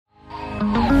I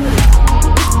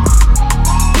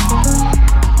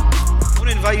want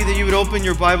to invite you that you would open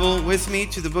your Bible with me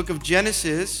to the book of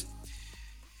Genesis.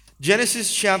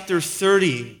 Genesis chapter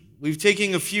 30. We've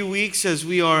taken a few weeks as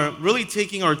we are really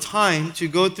taking our time to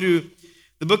go through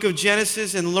the book of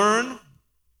Genesis and learn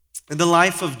the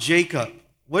life of Jacob.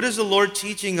 What is the Lord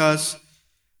teaching us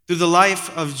through the life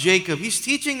of Jacob? He's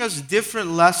teaching us different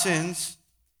lessons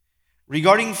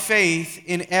regarding faith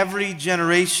in every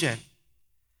generation.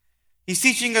 He's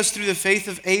teaching us through the faith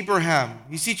of Abraham.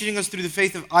 He's teaching us through the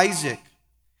faith of Isaac.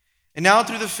 And now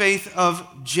through the faith of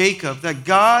Jacob, that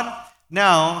God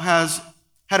now has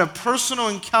had a personal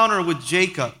encounter with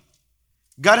Jacob.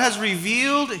 God has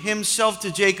revealed himself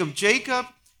to Jacob. Jacob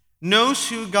knows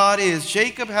who God is.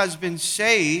 Jacob has been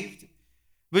saved,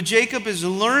 but Jacob is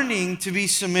learning to be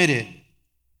submitted.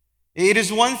 It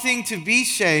is one thing to be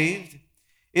saved.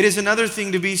 It is another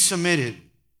thing to be submitted.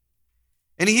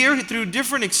 And here, through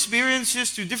different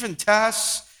experiences, through different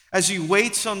tasks, as he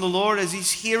waits on the Lord, as he's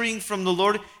hearing from the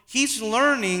Lord, he's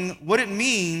learning what it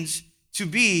means to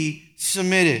be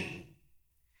submitted.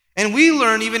 And we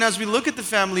learn, even as we look at the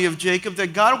family of Jacob,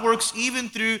 that God works even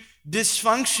through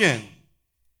dysfunction.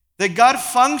 That God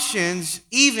functions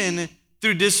even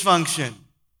through dysfunction.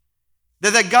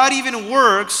 That God even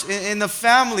works in the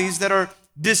families that are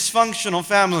dysfunctional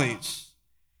families.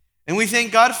 And we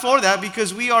thank God for that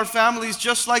because we are families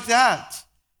just like that.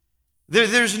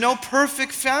 There's no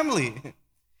perfect family.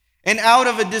 And out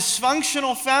of a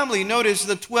dysfunctional family, notice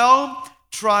the 12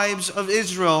 tribes of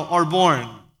Israel are born.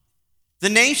 The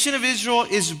nation of Israel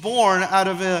is born out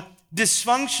of a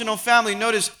dysfunctional family.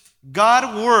 Notice,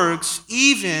 God works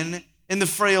even in the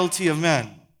frailty of men.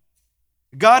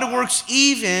 God works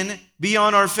even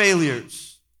beyond our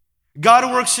failures.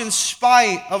 God works in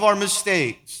spite of our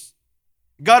mistakes.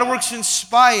 God works in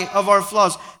spite of our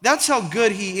flaws. That's how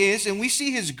good he is, and we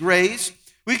see his grace.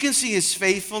 We can see his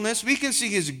faithfulness. We can see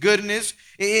his goodness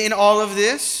in all of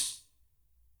this.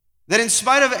 That in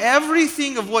spite of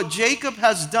everything of what Jacob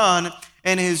has done,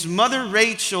 and his mother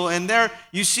Rachel, and there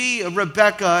you see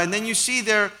Rebekah, and then you see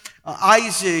there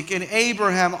Isaac and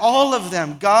Abraham, all of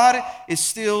them, God is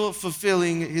still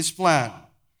fulfilling his plan.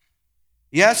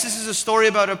 Yes, this is a story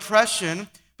about oppression,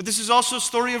 but this is also a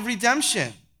story of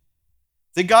redemption.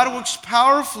 That God works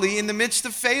powerfully in the midst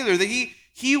of failure, that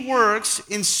he works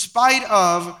in spite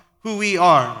of who we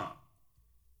are.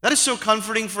 That is so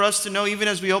comforting for us to know, even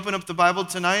as we open up the Bible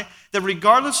tonight, that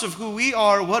regardless of who we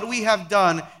are, what we have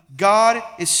done, God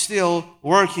is still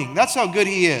working. That's how good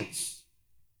he is.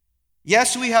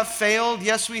 Yes, we have failed.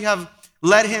 Yes, we have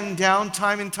let him down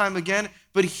time and time again,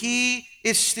 but he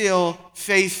is still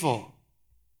faithful.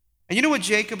 And you know what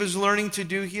Jacob is learning to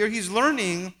do here? He's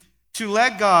learning to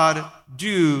let God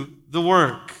do the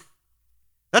work.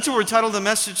 That's what we're titled the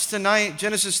message tonight,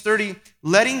 Genesis 30,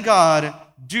 letting God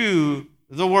do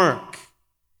the work.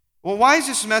 Well, why is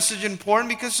this message important?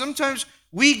 Because sometimes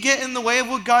we get in the way of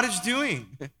what God is doing.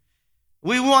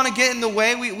 We want to get in the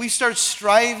way. We start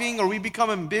striving, or we become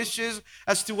ambitious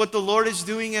as to what the Lord is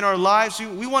doing in our lives.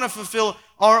 We want to fulfill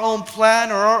our own plan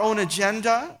or our own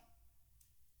agenda.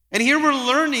 And here we're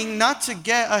learning not to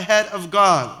get ahead of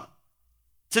God,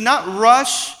 to not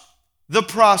rush the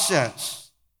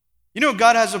process. You know,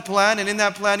 God has a plan, and in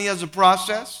that plan, he has a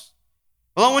process.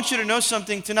 Well, I want you to know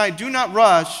something tonight. Do not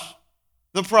rush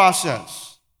the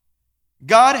process.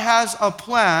 God has a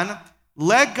plan.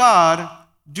 Let God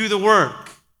do the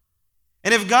work.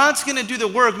 And if God's going to do the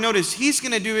work, notice, he's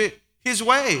going to do it his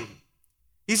way.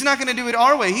 He's not going to do it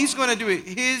our way. He's going to do it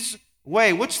his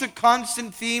way. What's the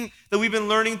constant theme that we've been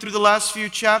learning through the last few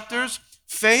chapters?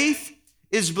 Faith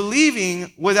is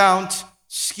believing without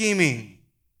scheming.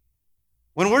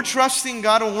 When we're trusting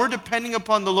God, when we're depending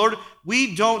upon the Lord,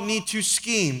 we don't need to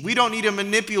scheme. We don't need to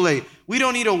manipulate. We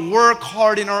don't need to work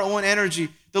hard in our own energy.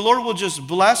 The Lord will just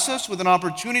bless us with an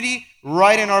opportunity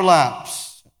right in our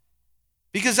laps.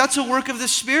 Because that's a work of the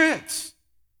Spirit.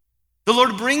 The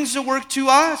Lord brings the work to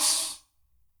us.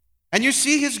 And you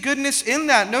see his goodness in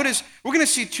that. Notice, we're going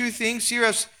to see two things here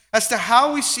as to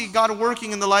how we see God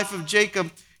working in the life of Jacob.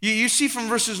 You see from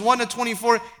verses 1 to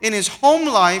 24, in his home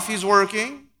life, he's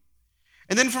working.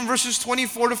 And then from verses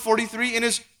 24 to 43, in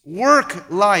his work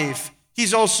life,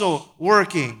 he's also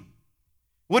working.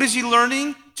 What is he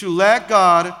learning? To let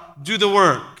God do the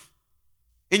work.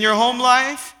 In your home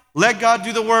life, let God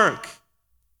do the work.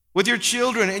 With your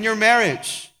children, in your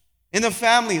marriage, in the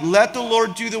family, let the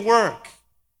Lord do the work.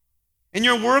 In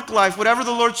your work life, whatever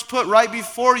the Lord's put right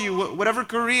before you, whatever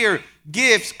career,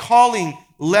 gifts, calling,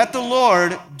 let the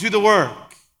Lord do the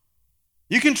work.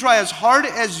 You can try as hard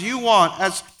as you want,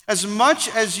 as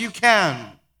much as you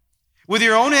can. with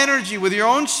your own energy, with your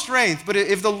own strength. But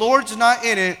if the Lord's not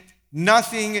in it,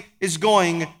 nothing is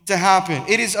going to happen.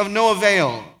 It is of no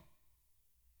avail.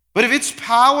 But if it's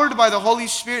powered by the Holy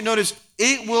Spirit, notice,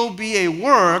 it will be a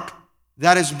work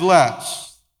that is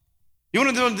blessed. You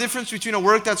want to know the difference between a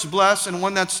work that's blessed and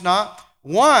one that's not?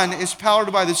 One is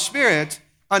powered by the Spirit.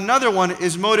 Another one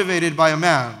is motivated by a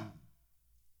man.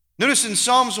 Notice in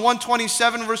Psalms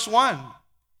 127, verse 1,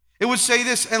 it would say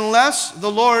this: unless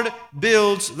the Lord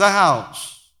builds the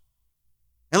house,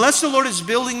 unless the Lord is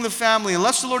building the family,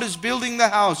 unless the Lord is building the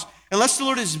house, unless the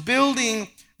Lord is building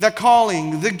the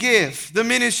calling, the gift, the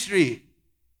ministry,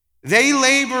 they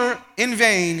labor in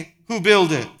vain who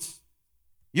build it.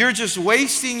 You're just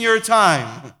wasting your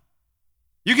time.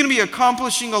 You can be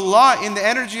accomplishing a lot in the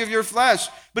energy of your flesh,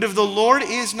 but if the Lord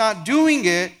is not doing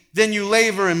it, then you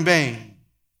labor in vain.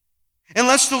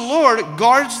 Unless the Lord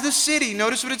guards the city,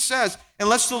 notice what it says,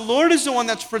 unless the Lord is the one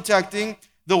that's protecting,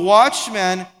 the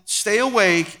watchmen stay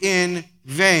awake in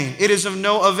vain. It is of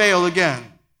no avail again.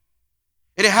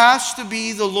 It has to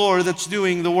be the Lord that's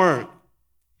doing the work.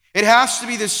 It has to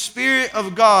be the Spirit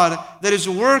of God that is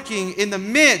working in the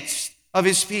midst of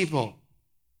His people.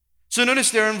 So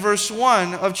notice there in verse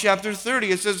 1 of chapter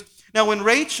 30, it says, now when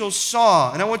Rachel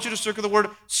saw, and I want you to circle the word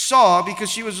saw, because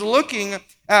she was looking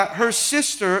at her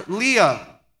sister Leah.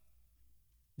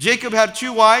 Jacob had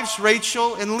two wives,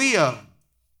 Rachel and Leah.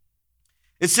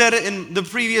 It said in the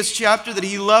previous chapter that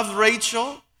he loved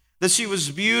Rachel, that she was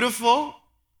beautiful,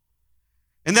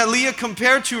 and that Leah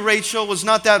compared to Rachel was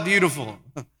not that beautiful.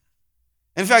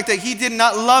 In fact, that he did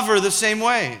not love her the same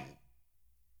way.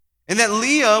 And that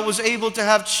Leah was able to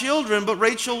have children, but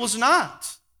Rachel was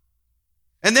not.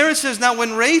 And there it says, now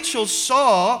when Rachel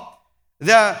saw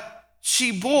that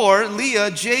she bore Leah,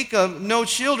 Jacob, no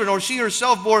children, or she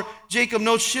herself bore Jacob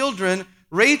no children,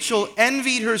 Rachel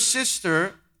envied her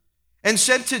sister and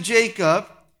said to Jacob,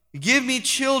 give me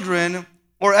children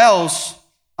or else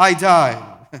I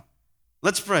die.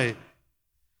 Let's pray.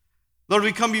 Lord,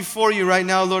 we come before you right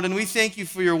now, Lord, and we thank you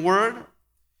for your word.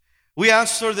 We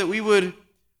ask, Lord, that we would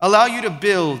allow you to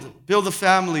build the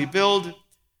family, build,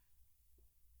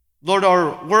 Lord,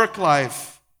 our work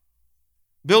life,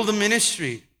 build the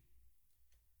ministry.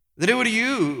 That it would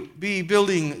you be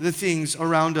building the things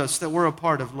around us that we're a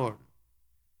part of, Lord.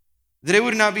 That it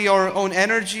would not be our own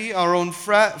energy, our own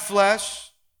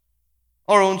flesh,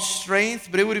 our own strength,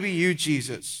 but it would be you,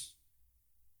 Jesus.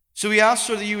 So we ask,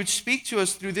 Lord, that you would speak to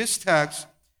us through this text,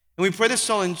 and we pray this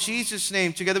all in Jesus'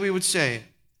 name. Together we would say,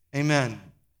 amen.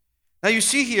 Now you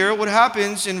see here what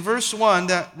happens in verse 1,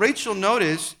 that Rachel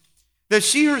noticed that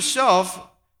she herself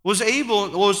was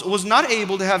not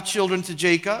able to have children to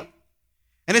Jacob.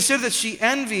 And it said that she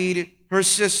envied her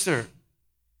sister.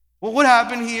 Well, what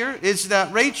happened here is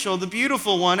that Rachel, the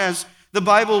beautiful one, as the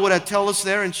Bible would tell us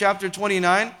there in chapter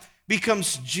 29,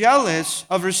 becomes jealous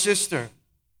of her sister.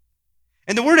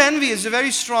 And the word envy is a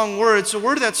very strong word. It's a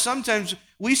word that sometimes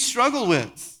we struggle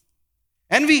with.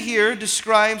 Envy here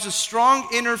describes a strong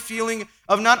inner feeling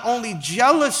of not only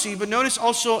jealousy, but notice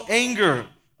also anger,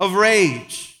 of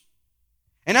rage.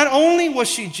 And not only was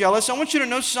she jealous, I want you to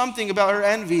know something about her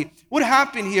envy. What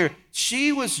happened here?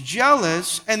 She was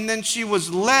jealous, and then she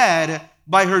was led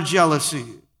by her jealousy.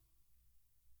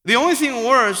 The only thing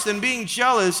worse than being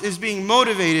jealous is being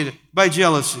motivated by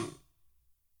jealousy.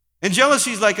 And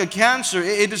jealousy is like a cancer.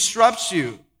 It disrupts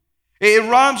you. It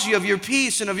robs you of your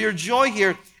peace and of your joy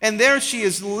here. And there she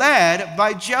is led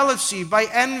by jealousy, by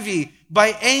envy,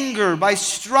 by anger, by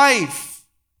strife.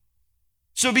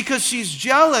 So because she's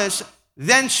jealous,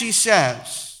 then she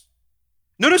says,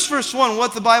 notice verse 1,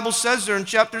 what the Bible says there in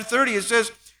chapter 30. It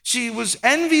says, she was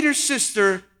envied her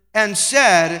sister and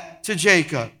said to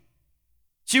Jacob.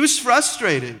 She was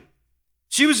frustrated.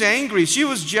 She was angry. She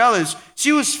was jealous.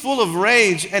 She was full of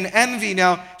rage and envy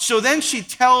now. So then she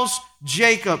tells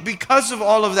Jacob because of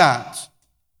all of that.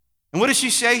 And what does she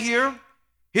say here?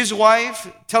 His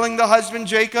wife telling the husband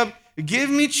Jacob, give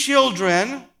me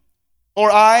children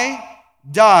or I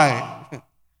die.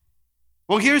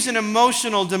 Well, here's an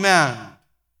emotional demand.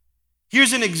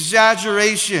 Here's an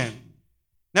exaggeration.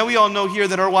 Now we all know here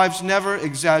that our wives never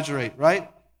exaggerate, right?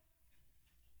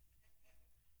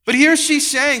 But here she's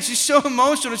saying, she's so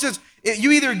emotional. It says,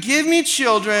 you either give me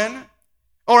children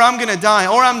or I'm going to die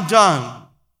or I'm done.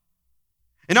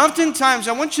 And oftentimes,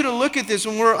 I want you to look at this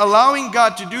when we're allowing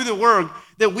God to do the work,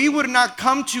 that we would not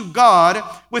come to God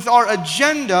with our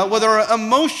agenda, with our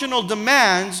emotional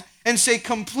demands, and say,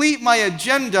 complete my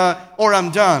agenda or I'm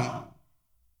done.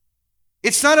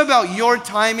 It's not about your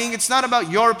timing. It's not about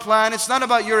your plan. It's not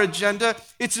about your agenda.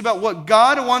 It's about what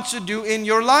God wants to do in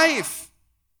your life.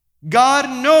 God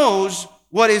knows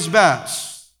what is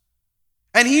best.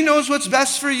 And He knows what's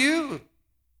best for you.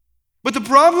 But the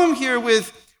problem here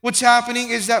with what's happening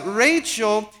is that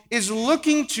Rachel is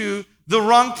looking to the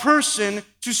wrong person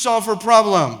to solve her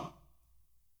problem.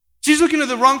 She's looking to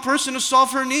the wrong person to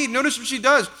solve her need. Notice what she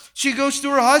does. She goes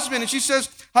to her husband and she says,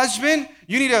 husband,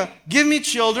 you need to give me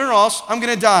children or else I'm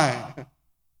going to die.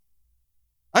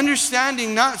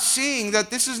 Understanding, not seeing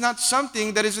that this is not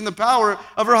something that is in the power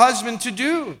of her husband to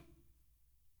do.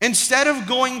 Instead of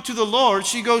going to the Lord,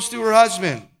 she goes to her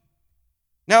husband.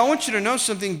 Now, I want you to know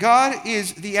something. God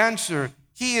is the answer.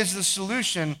 He is the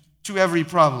solution to every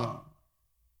problem.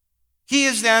 He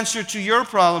is the answer to your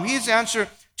problem. He is the answer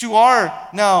to our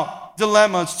now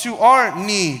dilemmas, to our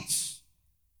needs,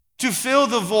 to fill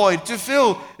the void, to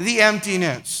fill the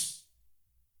emptiness.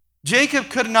 Jacob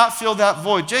could not fill that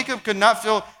void. Jacob could not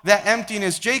fill that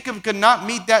emptiness. Jacob could not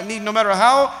meet that need no matter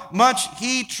how much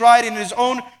he tried in his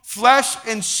own flesh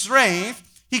and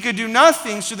strength. He could do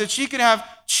nothing so that she could have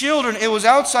children. It was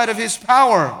outside of his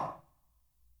power.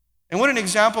 And what an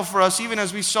example for us, even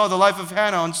as we saw the life of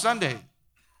Hannah on Sunday.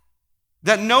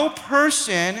 That no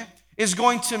person is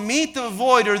going to meet the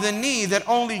void or the need that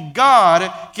only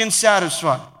God can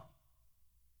satisfy.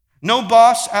 No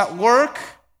boss at work,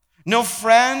 no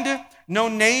friend, no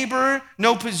neighbor,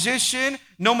 no position,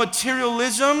 no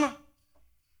materialism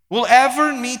will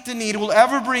ever meet the need, will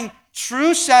ever bring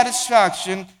true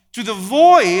satisfaction to the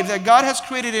void that God has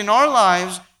created in our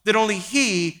lives that only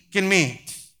He can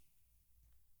meet.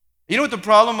 You know what the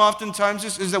problem oftentimes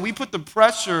is that we put the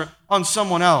pressure on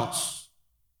someone else.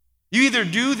 You either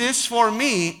do this for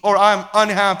me or I'm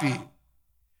unhappy.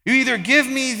 You either give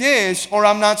me this or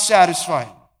I'm not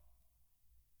satisfied.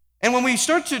 And when we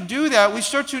start to do that, we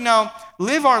start to now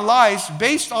live our lives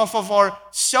based off of our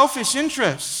selfish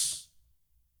interests,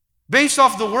 based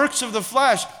off the works of the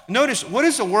flesh. Notice, what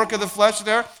is the work of the flesh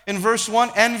there in verse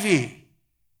 1? Envy.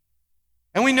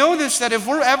 And we know this, that if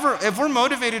we're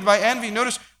motivated by envy,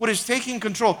 notice what is taking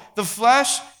control. The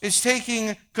flesh is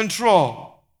taking control.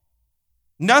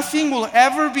 Nothing will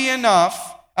ever be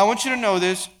enough, I want you to know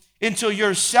this, until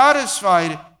you're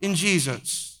satisfied in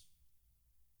Jesus.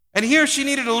 And here she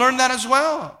needed to learn that as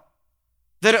well.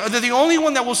 That the only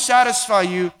one that will satisfy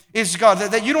you is God.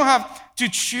 That you don't have to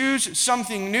choose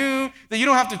something new, that you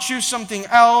don't have to choose something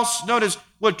else. Notice,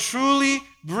 what truly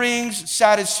brings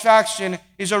satisfaction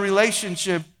is a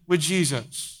relationship with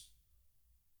Jesus.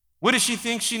 What did she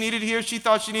think she needed here? She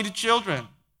thought she needed children.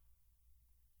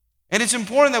 And it's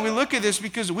important that we look at this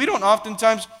because we don't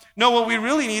oftentimes know what we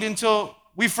really need until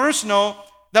we first know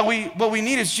that what we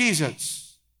need is Jesus.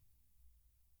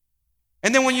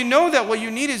 And then when you know that what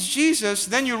you need is Jesus,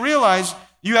 then you realize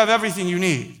you have everything you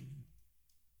need.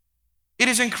 It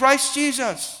is in Christ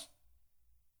Jesus.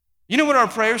 You know what our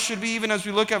prayer should be even as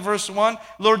we look at verse 1?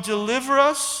 Lord, deliver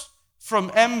us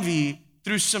from envy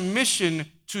through submission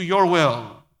to your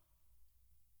will.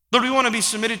 Lord, we want to be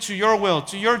submitted to your will,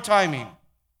 to your timing.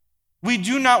 We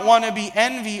do not want to be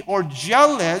envy or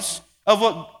jealous of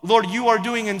what, Lord, you are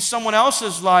doing in someone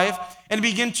else's life and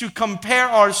begin to compare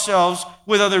ourselves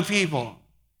with other people.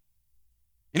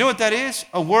 You know what that is?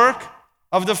 A work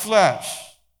of the flesh.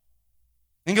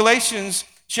 In Galatians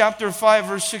chapter 5,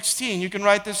 verse 16, you can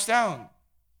write this down.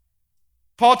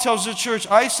 Paul tells the church,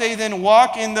 I say then,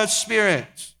 walk in the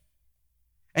Spirit,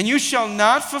 and you shall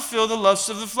not fulfill the lusts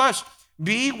of the flesh.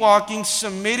 Be walking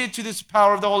submitted to this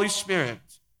power of the Holy Spirit,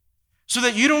 so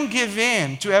that you don't give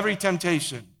in to every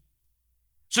temptation.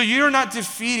 So you're not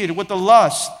defeated with the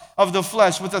lust of the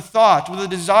flesh, with a thought, with a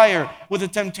desire, with a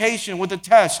temptation, with a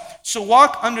test. So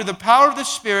walk under the power of the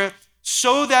Spirit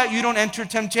so that you don't enter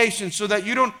temptation, so that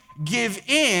you don't give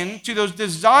in to those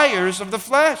desires of the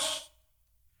flesh.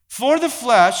 For the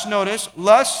flesh, notice,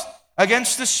 lust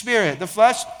against the Spirit. The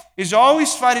flesh is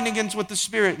always fighting against what the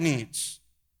Spirit needs.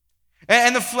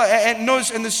 And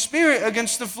the Spirit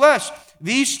against the flesh.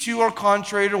 These two are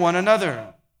contrary to one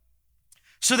another,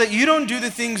 so that you don't do the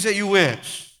things that you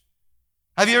wish.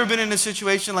 Have you ever been in a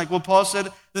situation like what Paul said?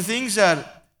 The things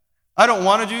that I don't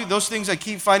want to do, those things I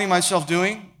keep finding myself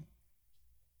doing.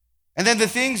 And then the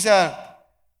things that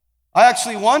I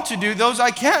actually want to do, those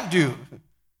I can't do.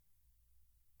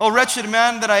 Oh, wretched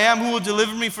man that I am, who will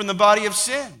deliver me from the body of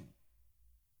sin?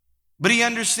 But he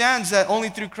understands that only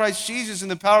through Christ Jesus and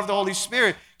the power of the Holy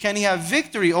Spirit can he have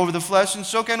victory over the flesh, and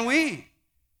so can we.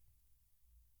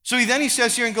 So he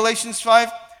says here in Galatians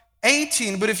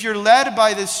 5:18, but if you're led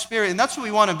by the Spirit, and that's what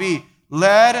we want to be,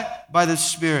 led by the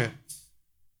Spirit.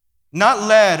 Not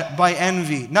led by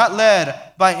envy, not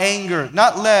led by anger,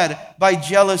 not led by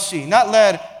jealousy, not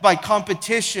led by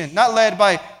competition, not led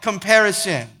by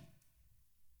comparison.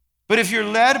 But if you're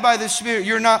led by the Spirit,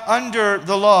 you're not under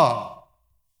the law.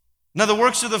 Now, the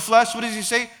works of the flesh, what does he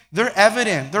say? They're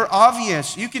evident. They're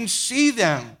obvious. You can see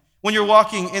them when you're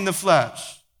walking in the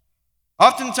flesh.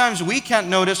 Oftentimes, we can't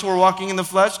notice we're walking in the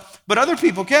flesh, but other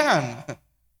people can.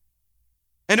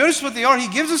 And notice what they are. He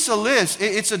gives us a list.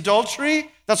 It's adultery,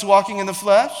 that's walking in the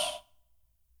flesh.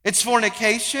 It's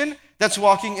fornication, that's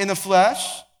walking in the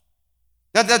flesh.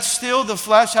 That's still the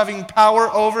flesh having power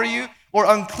over you. Or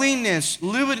uncleanness,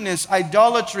 lewdness,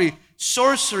 idolatry,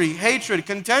 sorcery, hatred,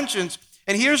 contentions.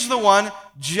 And here's the one,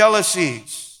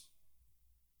 jealousies.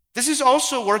 This is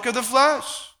also work of the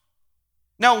flesh.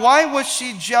 Now, why was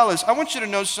she jealous? I want you to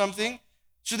know something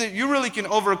so that you really can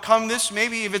overcome this.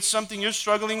 Maybe if it's something you're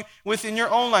struggling with in your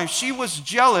own life. She was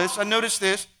jealous, and notice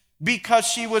this, because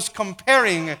she was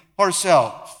comparing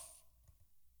herself.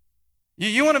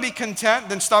 You want to be content?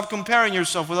 Then stop comparing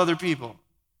yourself with other people.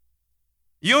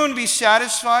 You want to be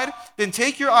satisfied? Then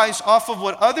take your eyes off of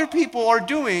what other people are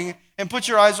doing and put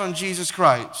your eyes on Jesus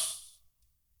Christ.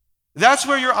 That's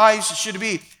where your eyes should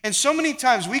be. And so many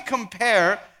times we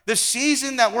compare the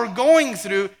season that we're going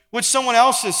through with someone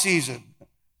else's season.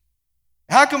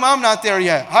 How come I'm not there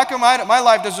yet? How come my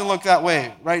life doesn't look that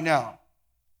way right now?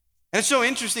 And it's so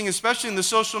interesting, especially in the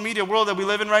social media world that we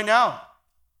live in right now.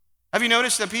 Have you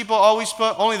noticed that people always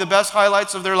put only the best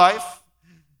highlights of their life?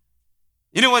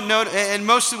 You know what? And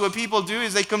most of what people do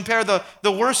is they compare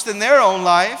the worst in their own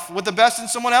life with the best in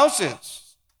someone else's.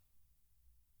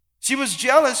 She was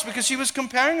jealous because she was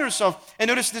comparing herself. And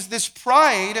notice this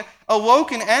pride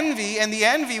awoke in envy, and the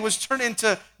envy was turned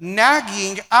into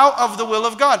nagging out of the will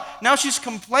of God. Now she's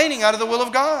complaining out of the will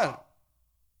of God.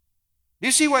 Do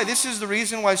you see why this is the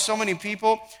reason why so many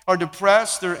people are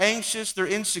depressed, they're anxious, they're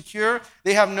insecure,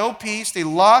 they have no peace, they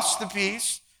lost the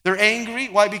peace, they're angry.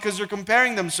 Why? Because they're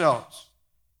comparing themselves.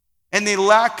 And they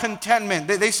lack contentment.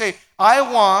 They say, I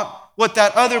want what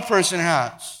that other person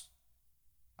has.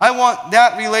 I want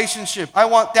that relationship. I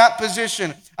want that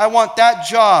position. I want that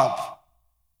job.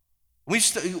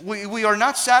 We are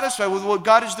not satisfied with what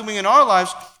God is doing in our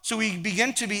lives, so we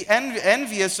begin to be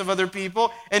envious of other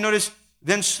people. And notice,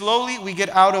 then slowly we get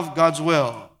out of God's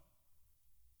will.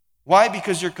 Why?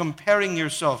 Because you're comparing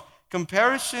yourself.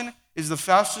 Comparison is the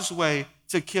fastest way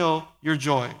to kill your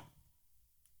joy.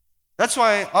 That's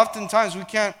why oftentimes we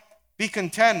can't be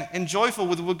content and joyful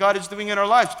with what God is doing in our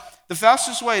lives. The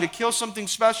fastest way to kill something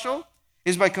special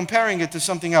is by comparing it to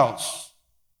something else.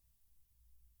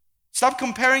 Stop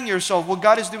comparing yourself what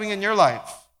God is doing in your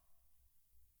life.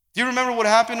 Do you remember what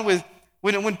happened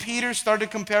when Peter started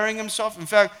comparing himself? In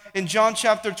fact, in John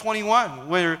chapter 21,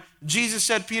 where Jesus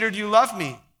said, Peter, do you love me?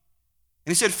 And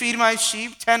he said, feed my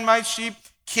sheep, tend my sheep,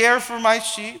 care for my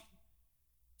sheep.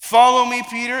 Follow me,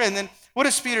 Peter. And then what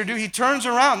does Peter do? He turns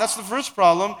around. That's the first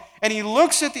problem. And he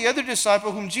looks at the other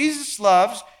disciple whom Jesus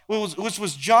loves, which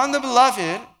was John the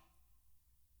Beloved.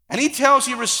 And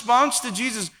he responds to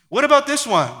Jesus, what about this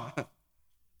one?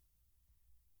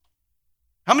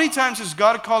 How many times is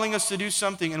God calling us to do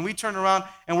something and we turn around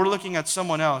and we're looking at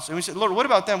someone else and we say, Lord, what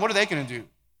about them? What are they going to do?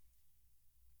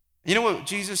 You know what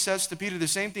Jesus says to Peter? The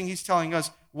same thing he's telling us.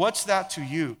 What's that to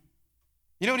you?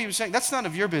 You know what he was saying? That's none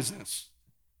of your business.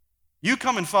 You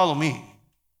come and follow me.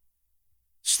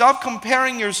 Stop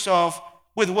comparing yourself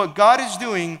with what God is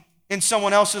doing in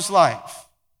someone else's life,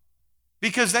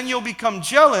 because then you'll become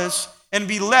jealous and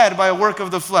be led by a work of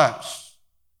the flesh.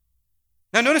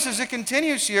 Now notice as it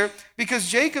continues here, because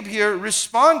Jacob here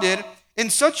responded in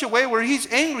such a way where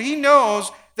he's angry. He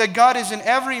knows that God is in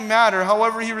every matter.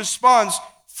 However, he responds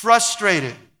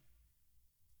frustrated.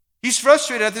 He's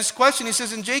frustrated at this question. He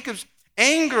says, and Jacob's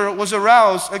anger was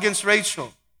aroused against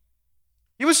Rachel.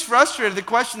 He was frustrated at the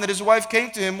question that his wife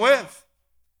came to him with.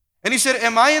 And he said,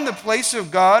 am I in the place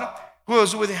of God who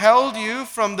has withheld you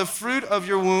from the fruit of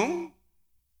your womb?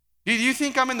 Do you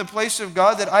think I'm in the place of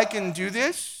God that I can do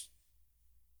this?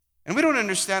 And we don't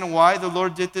understand why the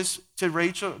Lord did this to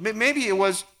Rachel. Maybe it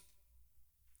was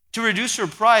to reduce her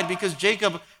pride because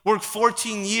Jacob worked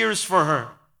 14 years for her.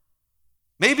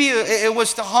 Maybe it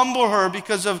was to humble her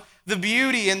because of the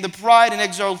beauty and the pride and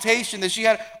exaltation that she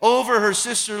had over her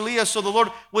sister Leah. So the Lord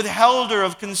withheld her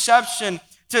of conception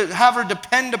to have her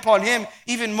depend upon him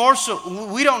even more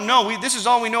so. We don't know. This is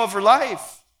all we know of her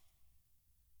life.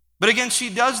 But again, she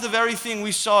does the very thing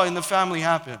we saw in the family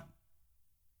happen.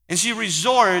 And she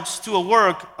resorts to a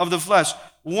work of the flesh.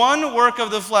 One work of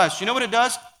the flesh. You know what it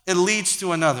does? It leads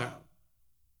to another.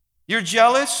 You're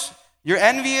jealous. You're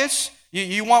envious.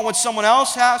 You want what someone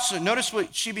else has. So notice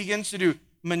what she begins to do.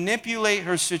 Manipulate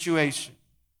her situation.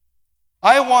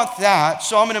 I want that,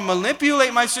 so I'm going to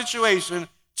manipulate my situation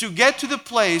to get to the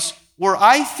place where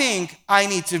I think I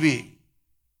need to be.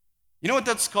 You know what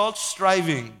that's called?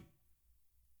 Striving.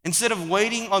 instead of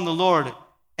waiting on the Lord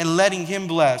and letting Him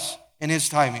bless in His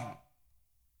timing.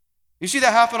 You see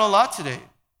that happen a lot today.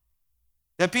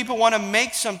 That people want to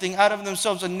make something out of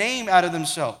themselves, a name out of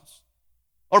themselves,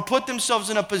 or put themselves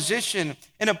in a position,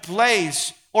 in a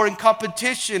place, or in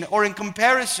competition, or in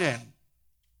comparison.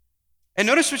 And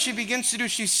notice what she begins to do.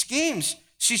 She schemes.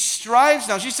 She strives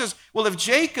now. She says, well, if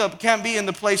Jacob can't be in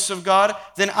the place of God,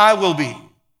 then I will be.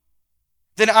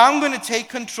 Then I'm going to take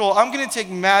control. I'm going to take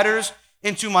matters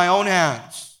into my own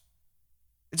hands.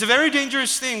 It's a very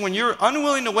dangerous thing when you're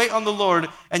unwilling to wait on the Lord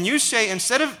and you say,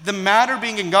 instead of the matter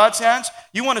being in God's hands,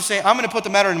 you want to say, I'm going to put the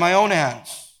matter in my own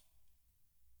hands.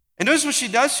 And notice what she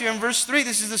does here in verse 3.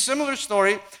 This is a similar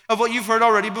story of what you've heard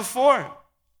already before.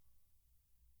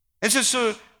 It says,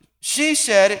 so she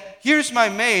said, here's my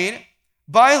maid,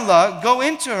 Bilhah, go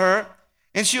into her,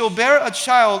 and she will bear a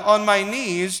child on my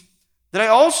knees, that I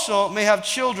also may have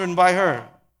children by her.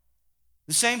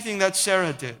 The same thing that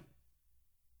Sarah did.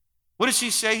 What does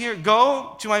she say here?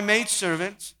 Go to my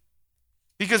maidservant,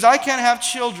 because I can't have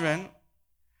children,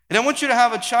 and I want you to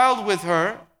have a child with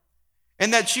her,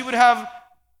 and that she would have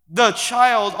the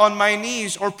child on my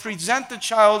knees, or present the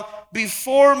child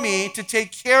before me to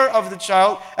take care of the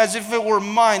child as if it were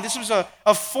mine. This was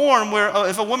a form where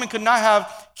if a woman could not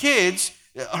have kids,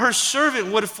 her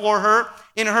servant would for her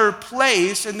in her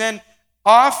place, and then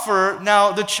offer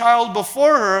now the child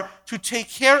before her to take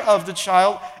care of the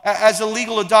child as a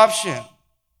legal adoption.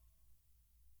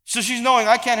 So she's knowing,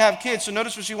 I can't have kids, so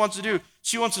notice what she wants to do.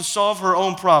 She wants to solve her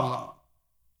own problem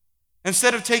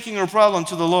instead of taking her problem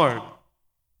to the Lord.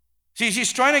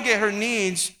 She's trying to get her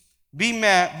needs be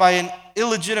met by an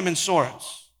illegitimate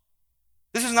source.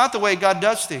 This is not the way God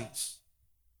does things.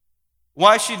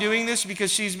 Why is she doing this? Because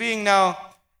she's being now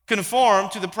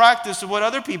conformed to the practice of what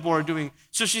other people are doing.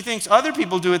 So she thinks other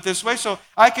people do it this way, so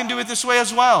I can do it this way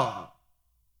as well.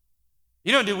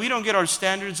 You know, we don't get our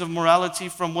standards of morality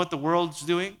from what the world's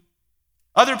doing.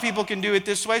 Other people can do it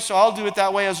this way, so I'll do it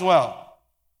that way as well.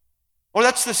 Or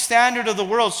that's the standard of the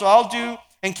world, so I'll do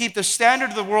and keep the standard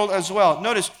of the world as well.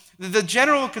 Notice, the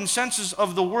general consensus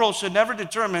of the world should never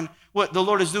determine what the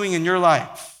Lord is doing in your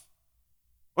life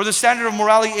or the standard of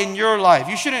morality in your life.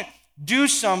 You shouldn't do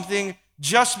something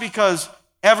just because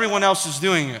everyone else is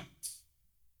doing it.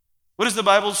 What does the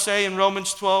Bible say in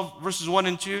Romans 12, verses 1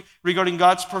 and 2 regarding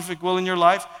God's perfect will in your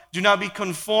life? Do not be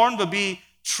conformed, but be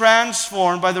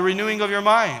transformed by the renewing of your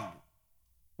mind.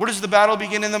 Where does the battle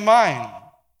begin? In the mind.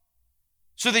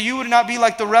 So that you would not be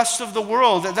like the rest of the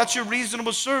world. That's your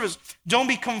reasonable service. Don't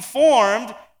be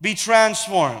conformed, be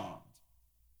transformed.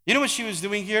 You know what she was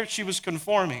doing here? She was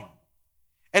conforming.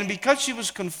 And because she was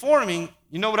conforming,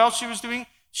 you know what else she was doing?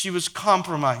 She was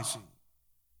compromising.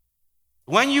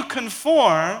 When you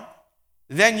conform,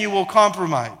 then you will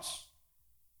compromise.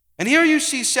 And here you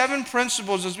see 7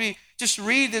 principles as we just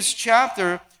read this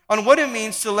chapter on what it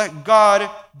means to let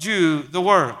God do the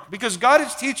work. Because God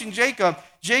is teaching Jacob,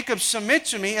 submit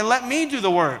to me and let me do the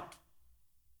work.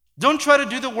 Don't try to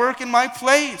do the work in my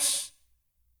place.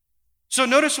 So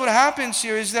notice what happens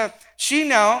here is that she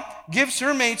now gives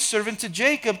her maidservant to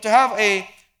Jacob to have a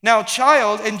now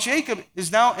child, and Jacob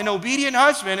is now an obedient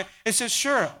husband and says,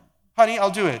 sure, honey,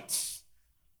 I'll do it.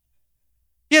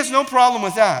 He has no problem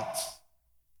with that.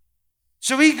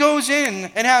 So he goes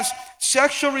in and has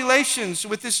sexual relations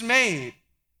with this maid.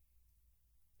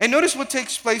 And notice what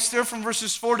takes place there from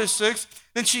verses 4 to 6.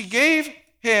 Then she gave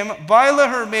him Bilhah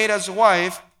her maid as a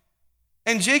wife,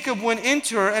 and Jacob went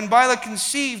into her, and Bilhah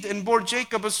conceived and bore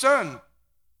Jacob a son.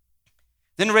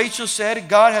 Then Rachel said,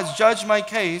 God has judged my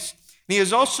case, and he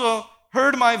has also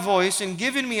heard my voice and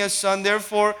given me a son.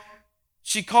 Therefore,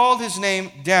 she called his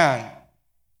name Dan.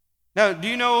 Now, do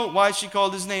you know why she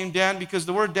called his name Dan? Because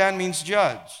the word Dan means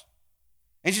judge.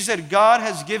 And she said, God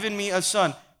has given me a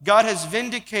son. God has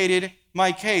vindicated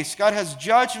my case. God has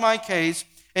judged my case,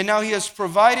 and now he has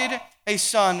provided a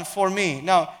son for me.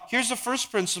 Now, here's the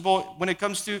first principle when it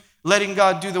comes to letting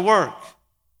God do the work.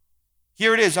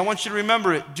 Here it is. I want you to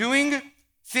remember it. Doing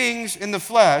things in the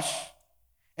flesh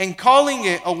and calling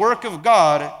it a work of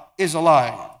God is a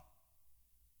lie.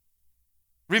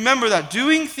 Remember that.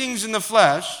 Doing things in the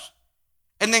flesh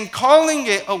and then calling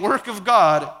it a work of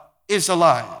God is a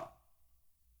lie.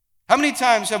 How many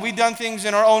times have we done things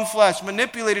in our own flesh,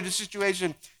 manipulated a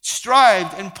situation,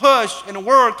 strived and pushed and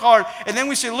worked hard, and then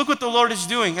we say, look what the Lord is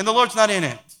doing, and the Lord's not in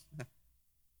it.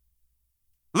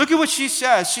 Look at what she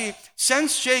says. She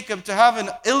sends Jacob to have an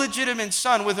illegitimate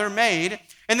son with her maid,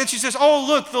 and then she says, oh,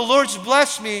 look, the Lord's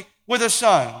blessed me with a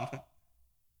son.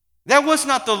 That was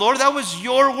not the Lord. That was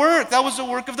your work. That was the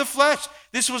work of the flesh.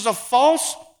 This was a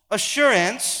false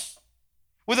assurance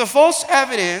with a false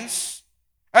evidence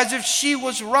as if she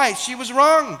was right. She was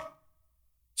wrong.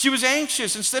 She was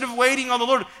anxious. Instead of waiting on the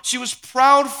Lord, she was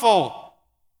proudful.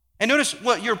 And notice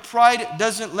what your pride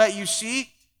doesn't let you see.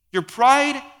 Your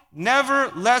pride never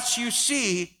lets you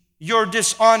see your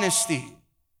dishonesty.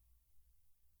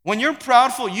 When you're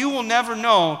proudful, you will never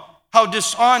know how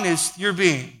dishonest you're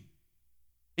being.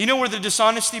 You know where the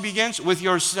dishonesty begins? With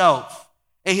yourself.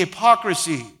 A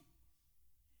hypocrisy.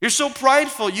 You're so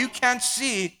prideful, you can't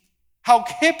see how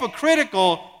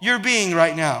hypocritical you're being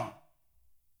right now.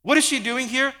 What is she doing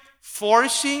here?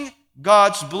 Forcing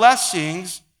God's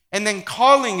blessings and then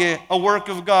calling it a work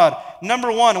of God.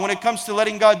 Number one, when it comes to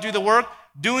letting God do the work,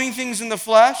 doing things in the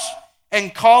flesh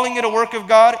and calling it a work of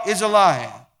God is a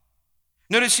lie.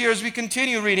 Notice here as we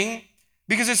continue reading,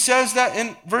 because it says that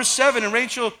in verse 7, and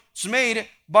Rachel's maid,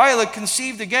 Bilhah,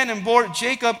 conceived again and bore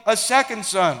Jacob a second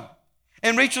son.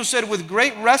 And Rachel said, with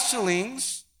great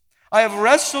wrestlings, I have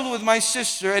wrestled with my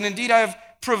sister, and indeed I have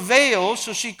prevailed.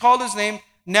 So she called his name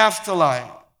Naphtali.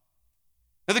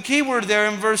 Now the key word there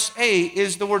in verse 8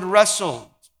 is the word wrestled.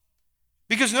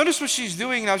 Because notice what she's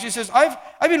doing now. She says, I've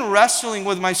been wrestling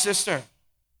with my sister.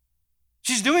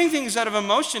 She's doing things out of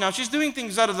emotion now. She's doing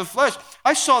things out of the flesh.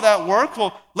 I saw that work.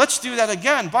 Well, let's do that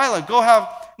again. Bilhah, go have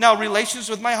now relations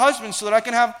with my husband so that I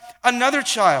can have another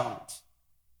child.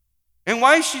 And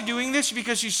why is she doing this?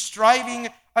 Because she's striving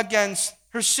against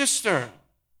her sister.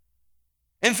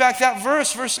 In fact, that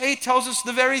verse 8, tells us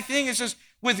the very thing. It says,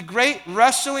 with great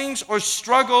wrestlings or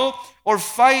struggle or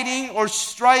fighting or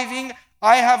striving,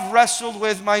 I have wrestled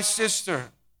with my sister.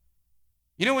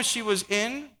 You know what she was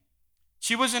in?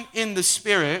 She wasn't in the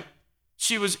spirit.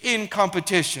 She was in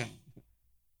competition.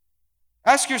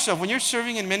 Ask yourself, when you're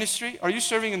serving in ministry, are you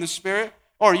serving in the spirit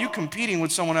or are you competing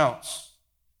with someone else?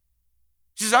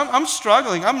 She says, I'm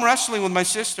struggling. I'm wrestling with my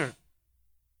sister.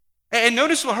 And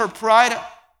notice what her pride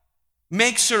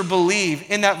makes her believe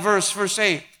in that verse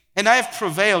 8. And I have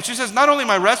prevailed. She says, not only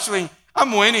am I wrestling,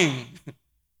 I'm winning.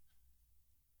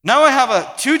 Now I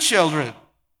have 2 children.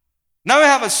 Now I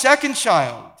have a second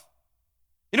child.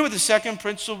 You know what the second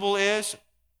principle is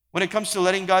when it comes to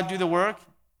letting God do the work?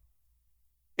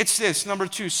 It's this, number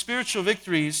 2, spiritual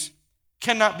victories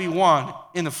cannot be won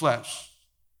in the flesh.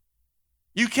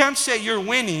 You can't say you're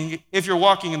winning if you're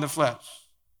walking in the flesh.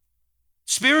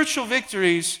 Spiritual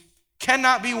victories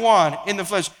cannot be won in the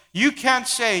flesh. You can't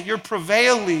say you're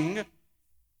prevailing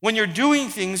when you're doing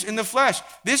things in the flesh.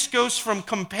 This goes from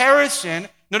comparison,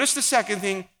 notice the second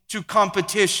thing, to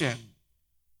competition.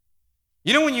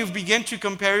 You know when you begin to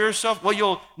compare yourself, what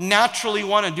you'll naturally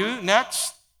want to do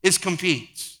next is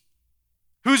compete.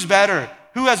 Who's better?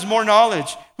 Who has more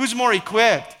knowledge? Who's more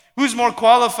equipped? Who's more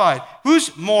qualified?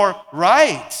 Who's more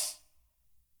right?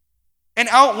 And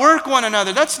outwork one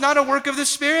another. That's not a work of the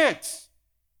Spirit.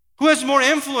 Who has more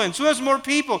influence? Who has more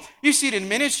people? You see it in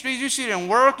ministries, you see it in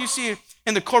work, you see it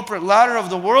in the corporate ladder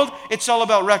of the world. It's all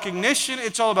about recognition,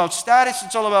 it's all about status,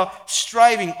 it's all about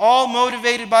striving, all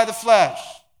motivated by the flesh.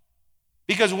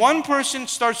 Because one person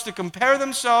starts to compare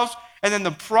themselves, and then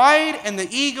the pride and the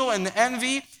ego and the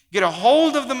envy get a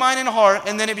hold of the mind and heart,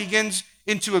 and then it begins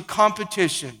into a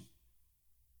competition.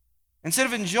 Instead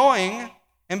of enjoying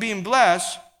and being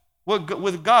blessed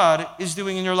what God is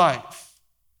doing in your life.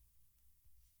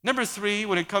 Number 3,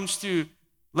 when it comes to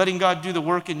letting God do the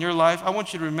work in your life, I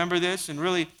want you to remember this and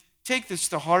really take this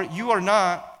to heart. You are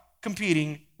not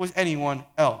competing with anyone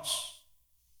else.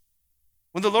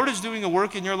 When the Lord is doing a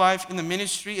work in your life, in the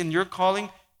ministry, in your calling,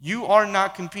 you are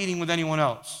not competing with anyone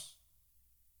else.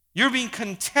 You're being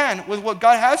content with what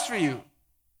God has for you.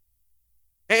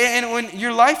 And when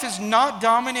your life is not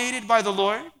dominated by the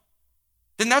Lord,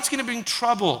 then that's going to bring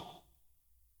trouble.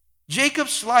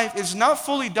 Jacob's life is not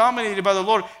fully dominated by the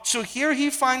Lord, so here he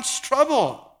finds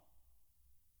trouble.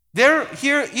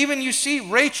 Here, even you see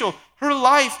Rachel, her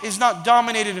life is not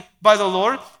dominated by the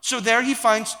Lord, so there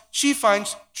she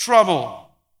finds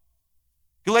trouble.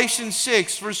 Galatians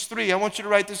 6, verse 3, I want you to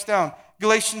write this down.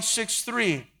 Galatians 6,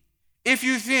 3. If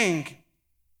you think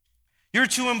you're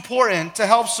too important to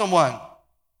help someone,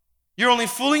 you're only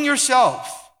fooling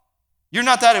yourself. You're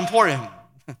not that important.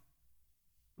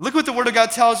 Look what the Word of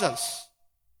God tells us.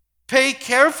 Pay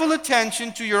careful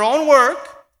attention to your own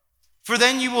work, for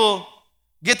then you will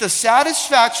get the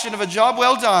satisfaction of a job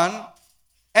well done,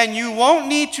 and you won't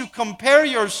need to compare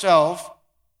yourself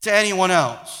to anyone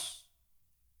else.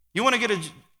 You want to get a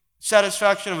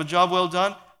satisfaction of a job well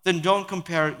done? Then don't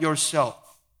compare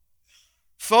yourself.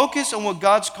 Focus on what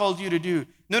God's called you to do.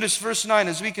 Notice verse 9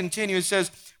 as we continue. It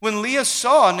says, when Leah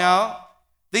saw now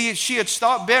that she had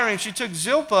stopped bearing, she took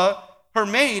Zilpah, her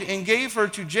maid, and gave her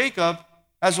to Jacob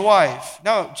as wife.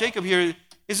 Now, Jacob here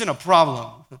isn't a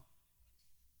problem.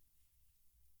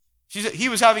 He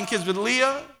was having kids with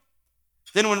Leah,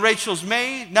 then when Rachel's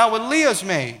maid, now with Leah's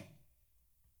maid.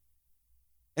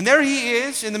 And there he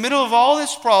is in the middle of all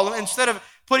this problem. Instead of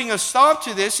putting a stop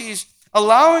to this, he's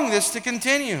allowing this to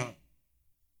continue.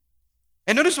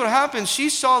 And notice what happens. She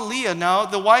saw Leah now,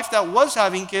 the wife that was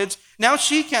having kids. Now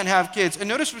she can't have kids. And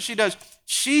notice what she does.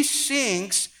 She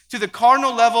sinks to the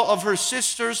carnal level of her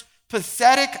sister's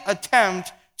pathetic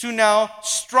attempt to now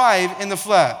strive in the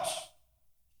flesh.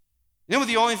 You know what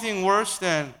the only thing worse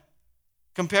than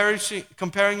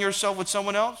comparing yourself with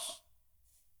someone else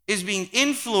is being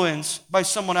influenced by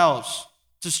someone else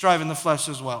to strive in the flesh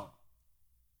as well.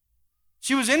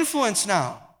 She was influenced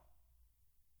now.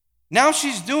 Now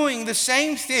she's doing the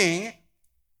same thing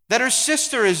that her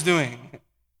sister is doing.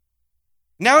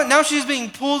 Now she's being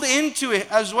pulled into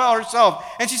it as well herself.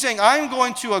 And she's saying, I'm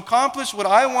going to accomplish what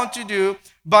I want to do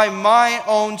by my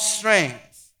own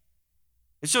strength.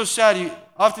 It's so sad.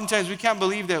 Oftentimes we can't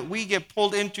believe that we get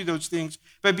pulled into those things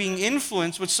by being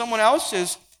influenced with someone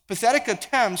else's pathetic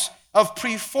attempts of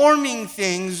performing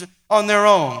things on their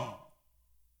own.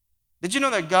 Did you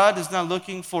know that God is not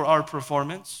looking for our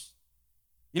performance?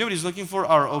 You know what He's looking for?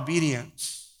 Our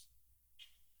obedience.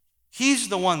 He's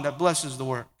the one that blesses the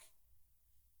work.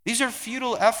 These are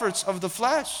futile efforts of the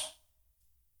flesh.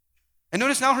 And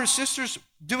notice now her sister's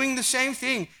doing the same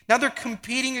thing. Now they're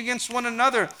competing against one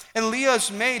another. And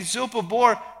Leah's maid, Zilpah,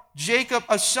 bore Jacob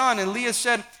a son. And Leah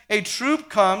said, a troop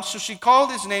comes. So she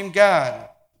called his name Gad.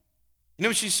 You know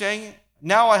what she's saying?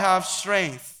 Now I have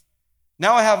strength.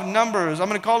 Now I have numbers. I'm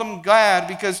going to call him Gad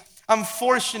because I'm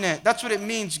fortunate. That's what it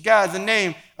means, Gad, the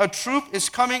name. A troop is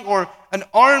coming or an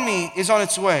army is on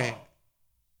its way.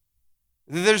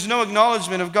 There's no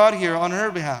acknowledgement of God here on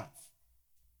her behalf.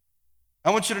 I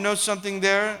want you to know something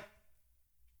there.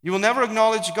 You will never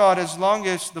acknowledge God as long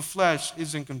as the flesh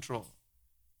is in control.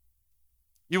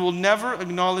 You will never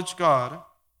acknowledge God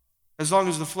as long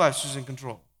as the flesh is in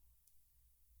control.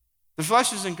 The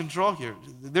flesh is in control here.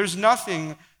 There's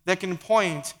nothing that can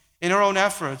point in our own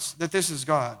efforts that this is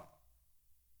God.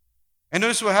 And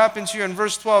notice what happens here in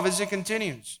verse 12 as it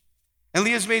continues. And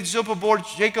Leah's maid Zilpah bore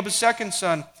Jacob a second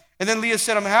son. And then Leah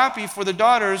said, I'm happy, for the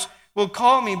daughters will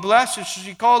call me blessed. So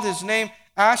she called his name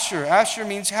Asher. Asher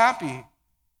means happy.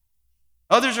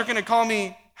 Others are going to call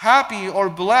me happy or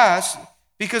blessed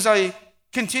because I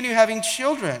continue having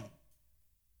children,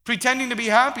 pretending to be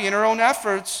happy in her own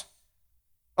efforts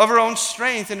of her own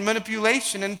strength and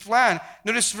manipulation and plan.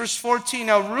 Notice verse 14.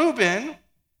 Now Reuben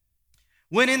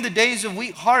went in the days of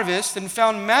wheat harvest and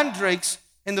found mandrakes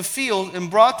in the field and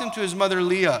brought them to his mother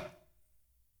Leah.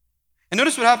 And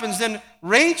notice what happens then.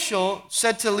 Rachel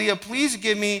said to Leah, please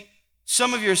give me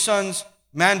some of your son's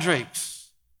mandrakes.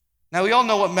 Now we all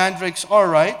know what mandrakes are,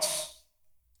 right?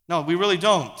 No, we really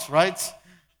don't, right?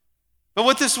 But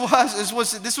what this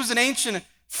was an ancient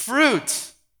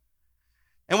fruit.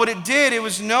 And what it did, it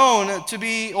was known to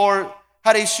be or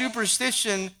had a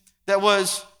superstition that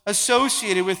was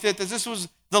associated with it, that this was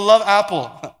the love apple,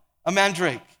 a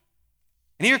mandrake.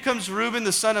 And here comes Reuben,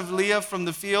 the son of Leah, from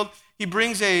the field. He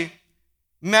brings a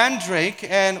mandrake,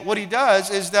 and what he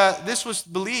does is that this was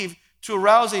believed to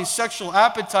arouse a sexual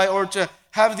appetite or to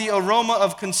have the aroma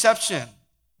of conception.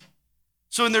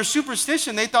 So in their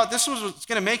superstition, they thought this was what's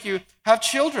going to make you have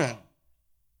children.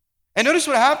 And notice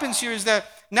what happens here is that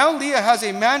now Leah has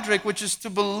a mandrake, which is to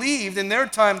believe in their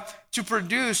time to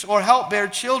produce or help bear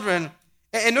children.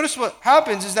 And notice what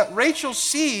happens is that Rachel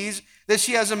sees that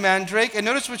she has a mandrake, and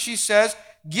notice what she says,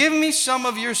 give me some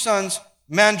of your son's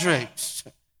mandrakes.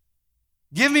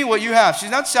 Give me what you have. She's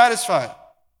not satisfied.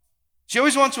 She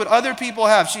always wants what other people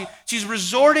have. She's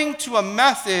resorting to a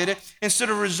method instead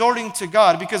of resorting to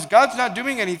God because God's not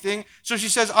doing anything. So she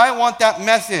says, I want that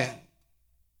method.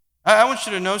 I want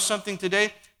you to know something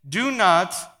today. Do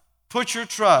not put your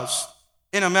trust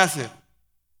in a method.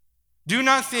 Do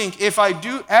not think if I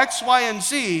do X, Y, and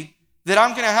Z that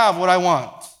I'm going to have what I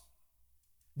want.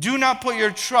 Do not put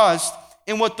your trust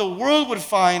in what the world would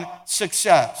find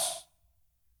success.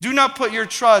 Do not put your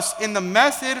trust in the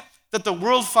method that the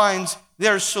world finds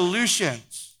their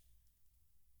solutions.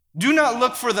 Do not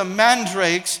look for the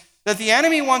mandrakes that the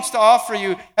enemy wants to offer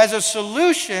you as a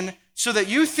solution so that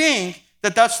you think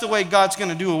that that's the way God's going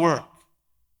to do a work.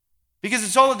 Because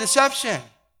it's all a deception.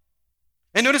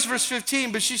 And notice verse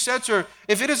 15, but she said to her,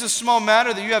 if it is a small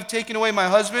matter that you have taken away my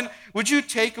husband, would you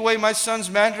take away my son's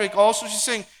mandrake also? She's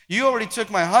saying, you already took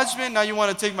my husband, now you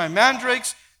want to take my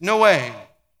mandrakes? No way.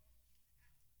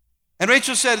 And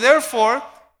Rachel said, therefore,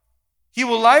 he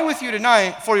will lie with you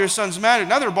tonight for your son's mandrake.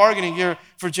 Now they're bargaining here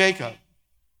for Jacob.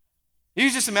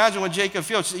 You just imagine what Jacob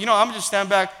feels. I'm going to just stand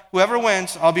back. Whoever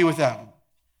wins, I'll be with them.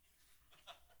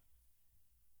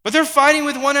 But they're fighting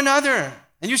with one another.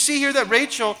 And you see here that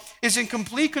Rachel is in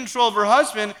complete control of her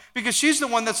husband because she's the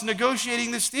one that's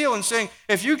negotiating this deal and saying,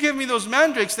 if you give me those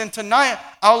mandrakes, then tonight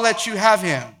I'll let you have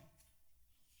him.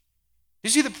 You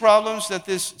see the problems that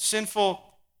this sinful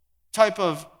type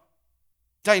of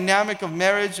dynamic of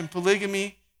marriage and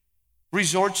polygamy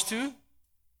resorts to?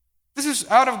 This is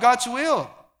out of God's will.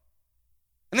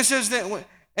 And it says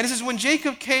when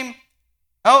Jacob came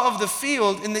out of the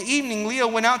field in the evening, Leah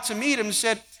went out to meet him and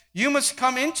said, you must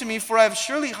come into me, for I have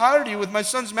surely hired you with my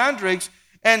son's mandrakes,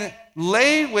 and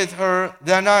lay with her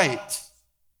that night.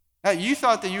 Now, you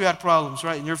thought that you had problems,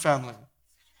 right, in your family.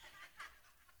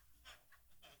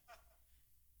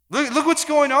 Look what's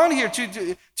going on here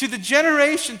to the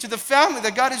generation, to the family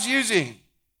that God is using.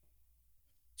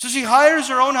 So she hires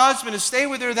her own husband to stay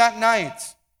with her that night.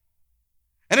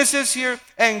 And it says here,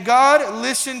 and God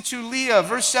listened to Leah.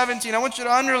 Verse 17, I want you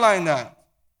to underline that.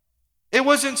 It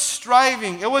wasn't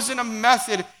striving. It wasn't a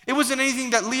method. It wasn't anything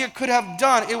that Leah could have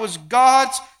done. It was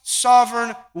God's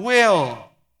sovereign will.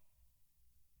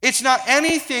 It's not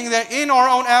anything that in our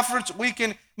own efforts we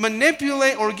can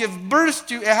manipulate or give birth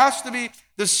to. It has to be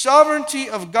the sovereignty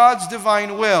of God's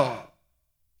divine will.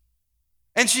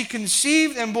 And she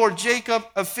conceived and bore Jacob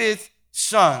a fifth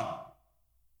son.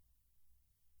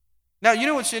 Now, you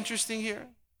know what's interesting here?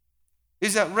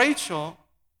 Is that Rachel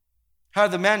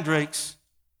had the mandrakes,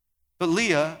 but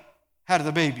Leah had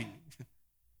the baby.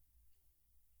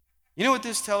 You know what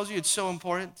this tells you? It's so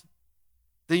important.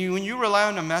 That when you rely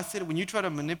on a method, when you try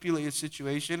to manipulate a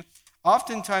situation,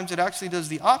 oftentimes it actually does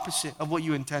the opposite of what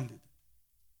you intended.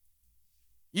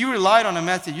 You relied on a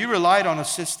method, you relied on a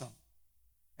system,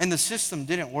 and the system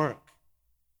didn't work.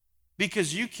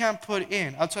 Because you can't put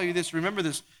in, I'll tell you this, remember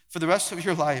this, for the rest of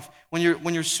your life, when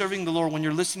you're serving the Lord, when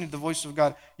you're listening to the voice of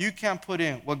God, you can't put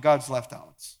in what God's left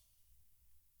out.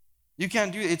 You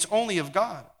can't do it. It's only of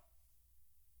God,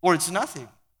 or it's nothing.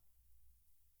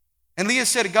 And Leah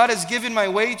said, God has given my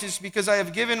wages because I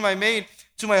have given my maid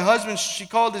to my husband. She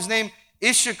called his name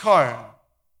Issachar.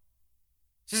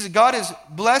 She says, God has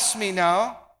blessed me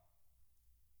now.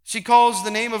 She calls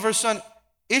the name of her son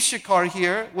Issachar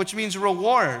here, which means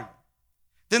reward.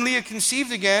 Then Leah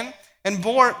conceived again and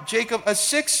bore Jacob a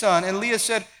sixth son. And Leah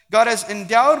said, God has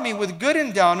endowed me with good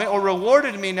endowment, or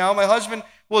rewarded me now. My husband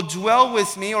will dwell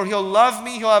with me, or he'll love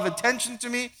me, he'll have attention to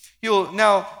me. He'll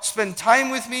now spend time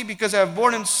with me because I have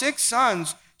borne him six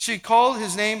sons. She called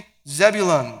his name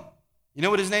Zebulun. You know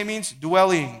what his name means?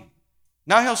 Dwelling.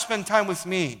 Now he'll spend time with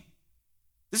me.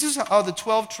 This is how the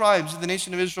 12 tribes of the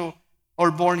nation of Israel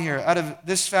are born here, out of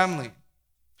this family.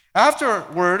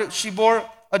 Afterward, she bore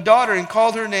a daughter and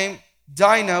called her name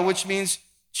Dinah, which means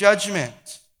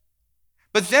judgment.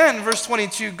 But then, verse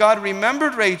 22, God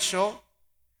remembered Rachel,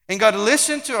 and God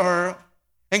listened to her,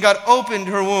 and God opened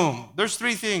her womb. There's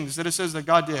three things that it says that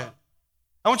God did.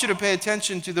 I want you to pay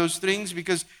attention to those things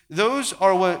because those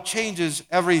are what changes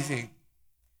everything.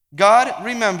 God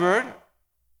remembered,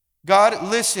 God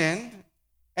listened,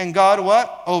 and God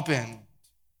what? Opened.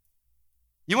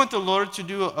 You want the Lord to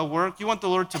do a work? You want the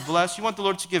Lord to bless? You want the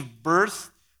Lord to give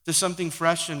birth to something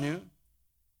fresh and new?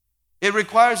 It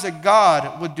requires that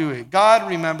God would do it. God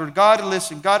remembered, God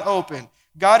listened, God opened.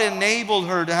 God enabled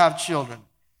her to have children.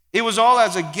 It was all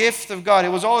as a gift of God. It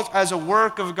was all as a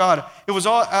work of God. It was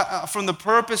all from the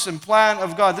purpose and plan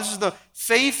of God. This is the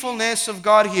faithfulness of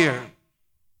God here.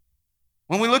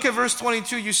 When we look at verse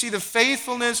 22, you see the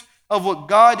faithfulness of what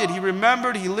God did. He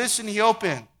remembered, He listened, He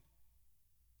opened.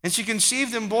 And she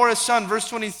conceived and bore a son, verse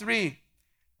 23,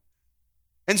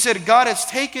 and said, God has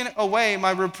taken away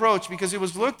my reproach, because it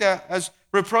was looked at as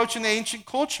reproach in the ancient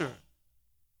culture.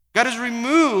 God has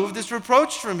removed this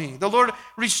reproach from me. The Lord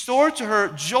restored to her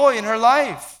joy in her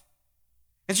life.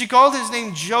 And she called his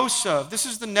name Joseph. This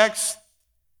is the next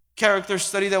character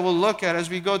study that we'll look at as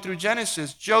we go through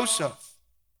Genesis, Joseph.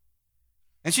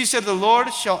 And she said, the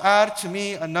Lord shall add to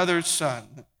me another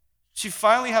son. She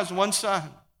finally has one son.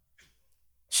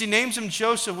 She names him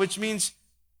Joseph, which means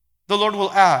the Lord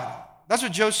will add. That's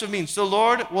what Joseph means. The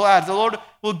Lord will add. The Lord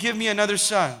will give me another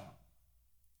son.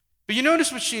 But you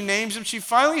notice what she names him. She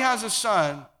finally has a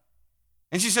son,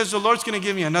 and she says, the Lord's going to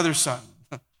give me another son.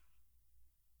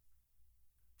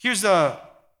 Here's the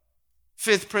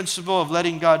fifth principle of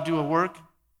letting God do a work.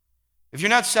 If you're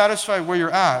not satisfied where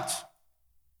you're at,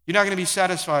 you're not going to be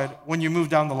satisfied when you move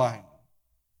down the line.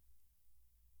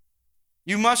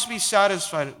 You must be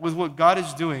satisfied with what God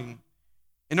is doing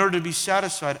in order to be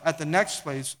satisfied at the next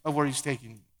place of where He's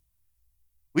taking you.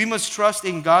 We must trust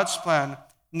in God's plan,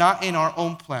 not in our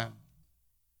own plan.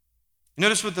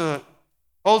 Notice what the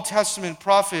Old Testament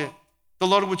prophet the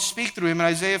Lord would speak through him in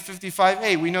Isaiah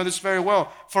 55:8. We know this very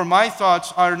well. For my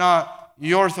thoughts are not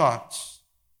your thoughts,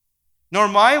 nor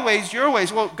my ways your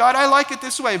ways. Well, God, I like it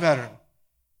this way better.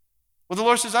 Well, the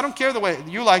Lord says, I don't care the way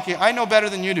you like it. I know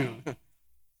better than you do.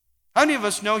 How many of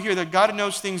us know here that God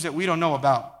knows things that we don't know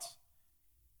about?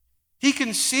 He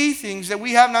can see things that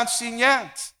we have not seen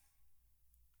yet.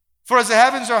 For as the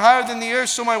heavens are higher than the earth,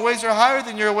 so my ways are higher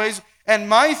than your ways, and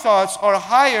my thoughts are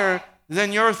higher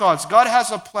than your thoughts. God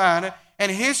has a plan,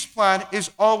 and his plan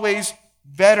is always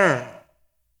better.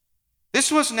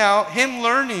 This was now him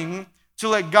learning to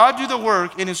let God do the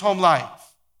work in his home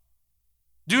life.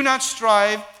 Do not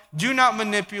strive, do not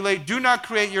manipulate, do not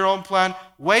create your own plan.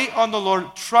 Wait on the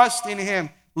Lord, trust in him.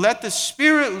 Let the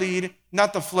Spirit lead,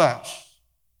 not the flesh.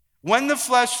 When the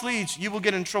flesh leads, you will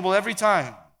get in trouble every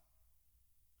time.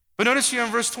 But notice here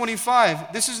in verse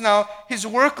 25, this is now his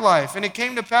work life. And it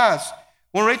came to pass,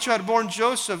 when Rachel had borne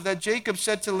Joseph, that Jacob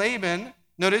said to Laban,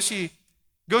 notice he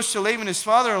goes to Laban, his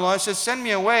father-in-law, and says, send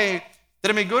me away,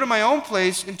 that I may go to my own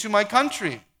place and to my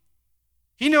country.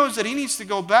 He knows that he needs to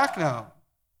go back now.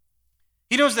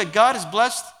 He knows that God has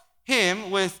blessed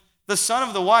him with the son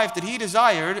of the wife that he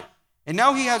desired, and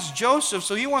now he has Joseph,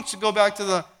 so he wants to go back to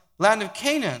the land of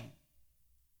Canaan.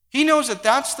 He knows that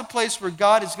that's the place where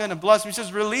God is going to bless him. He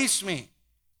says, release me.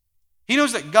 He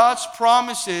knows that God's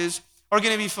promises are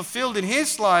going to be fulfilled in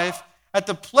his life at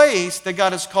the place that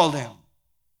God has called him.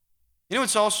 You know,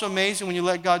 it's also amazing when you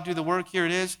let God do the work. Here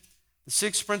it is. The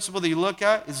sixth principle that you look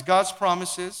at is God's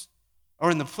promises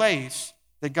are in the place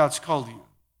that God's called you.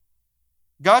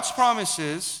 God's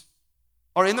promises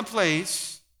are in the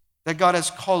place that God has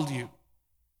called you.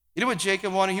 You know what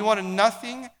Jacob wanted? He wanted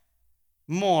nothing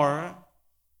more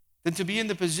than to be in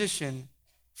the position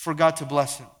for God to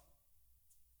bless him.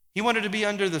 He wanted to be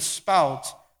under the spout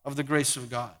of the grace of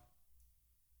God.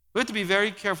 We have to be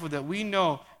very careful that we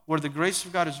know where the grace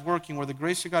of God is working, where the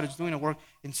grace of God is doing a work,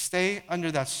 and stay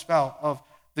under that spout of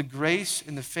the grace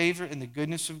and the favor and the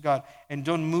goodness of God, and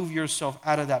don't move yourself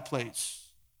out of that place,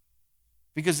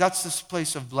 because that's this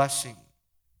place of blessing.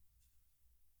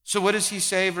 So what does he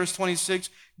say? Verse 26,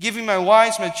 give me my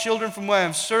wives, my children from where I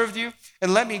have served you,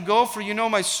 and let me go, for you know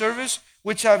my service,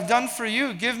 which I have done for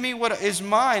you. Give me what is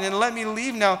mine, and let me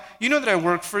leave now. You know that I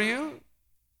work for you.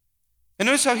 And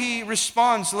notice how he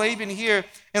responds, Laban here.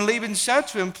 And Laban said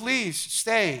to him, please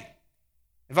stay.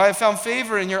 If I have found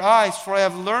favor in your eyes, for I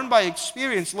have learned by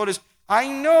experience, Lord, I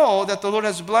know that the Lord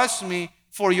has blessed me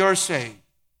for your sake.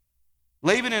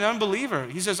 Laban, an unbeliever,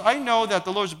 he says, I know that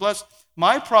the Lord's blessed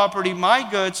my property, my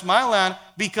goods, my land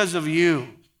because of you.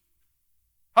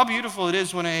 How beautiful it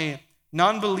is when a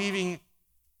non-believing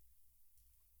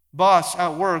boss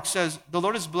at work says, the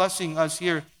Lord is blessing us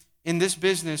here in this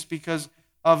business because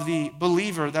of the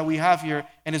believer that we have here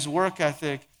and his work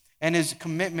ethic and his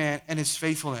commitment and his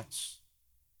faithfulness.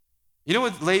 You know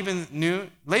what Laban knew?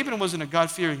 Laban wasn't a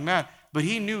God-fearing man, but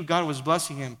he knew God was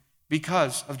blessing him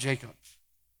because of Jacob.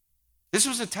 This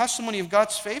was a testimony of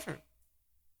God's favor.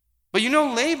 But you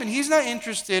know, Laban, he's not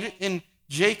interested in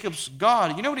Jacob's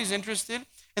God. You know what he's interested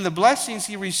in? The blessings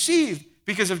he received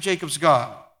because of Jacob's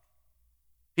God.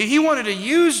 He wanted to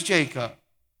use Jacob.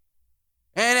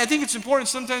 And I think it's important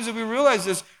sometimes that we realize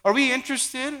this. Are we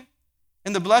interested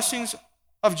in the blessings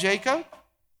of Jacob?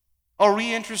 Or are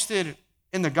we interested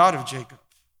in the God of Jacob?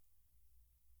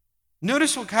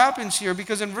 Notice what happens here,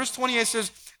 because in verse 28 it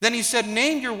says, then he said,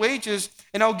 name your wages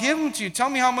and I'll give them to you. Tell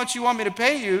me how much you want me to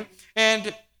pay you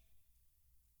and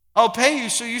I'll pay you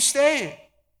so you stay.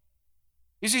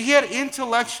 You see, he had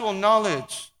intellectual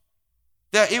knowledge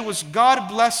that it was God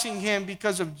blessing him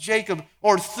because of Jacob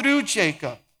or through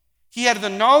Jacob. He had the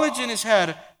knowledge in his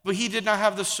head, but he did not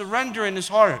have the surrender in his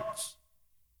heart.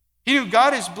 He knew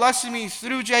God is blessing me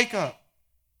through Jacob.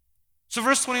 So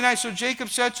verse 29, so Jacob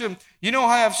said to him, you know how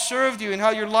I have served you and how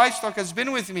your livestock has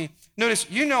been with me. Notice,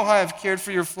 you know how I have cared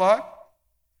for your flock.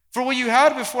 For what you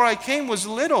had before I came was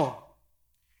little,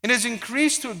 and has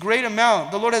increased to a great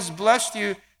amount. The Lord has blessed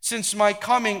you since my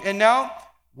coming, and now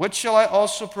what shall I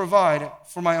also provide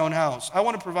for my own house? I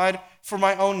want to provide for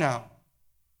my own now.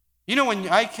 You know, when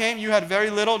I came, you had very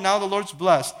little. Now the Lord's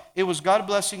blessed. It was God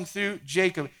blessing through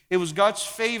Jacob. It was God's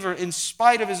favor in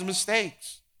spite of his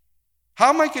mistakes. How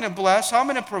am I going to bless? How am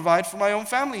I going to provide for my own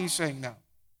family, he's saying now.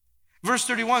 Verse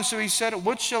 31, so he said,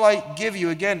 what shall I give you?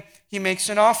 Again, he makes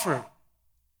an offer.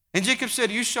 And Jacob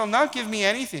said, you shall not give me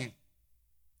anything.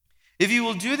 If you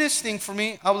will do this thing for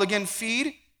me, I will again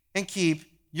feed and keep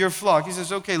your flock. He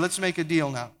says, okay, let's make a deal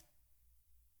now.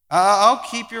 I'll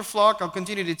keep your flock. I'll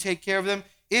continue to take care of them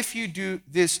if you do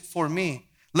this for me.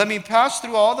 Let me pass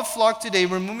through all the flock today,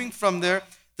 removing from there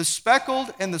the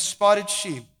speckled and the spotted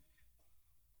sheep.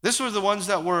 These were the ones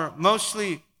that were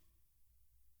mostly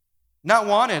not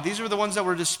wanted. These were the ones that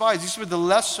were despised. These were the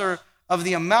lesser of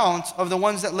the amount of the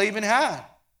ones that Laban had.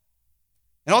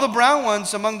 And all the brown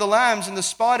ones among the lambs, and the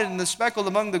spotted and the speckled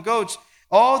among the goats,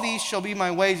 all these shall be my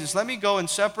wages. Let me go and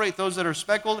separate those that are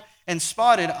speckled and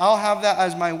spotted. I'll have that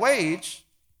as my wage.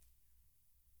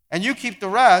 And you keep the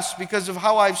rest because of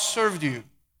how I've served you.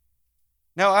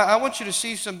 Now, I want you to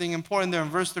see something important there in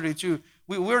verse 32.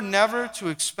 We're never to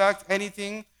expect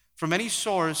anything from any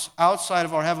source outside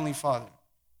of our Heavenly Father.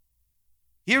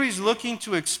 Here he's looking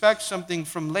to expect something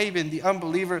from Laban, the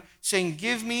unbeliever, saying,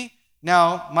 give me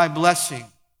now my blessing.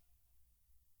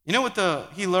 You know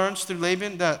what he learns through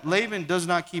Laban? That Laban does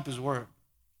not keep his word.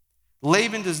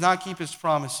 Laban does not keep his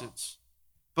promises.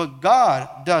 But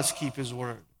God does keep his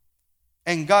word.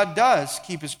 And God does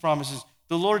keep his promises.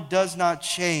 The Lord does not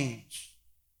change.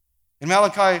 In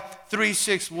Malachi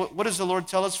 3:6, what does the Lord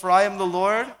tell us? For I am the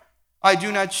Lord, I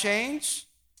do not change.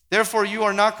 Therefore you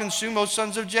are not consumed, O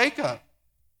sons of Jacob.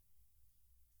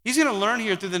 He's going to learn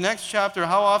here through the next chapter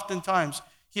how oftentimes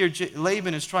here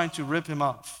Laban is trying to rip him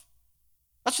off.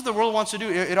 That's what the world wants to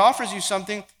do. It offers you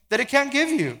something that it can't give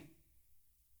you.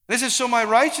 And it says, so my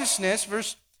righteousness,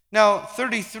 verse now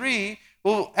 33,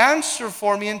 will answer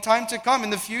for me in time to come. In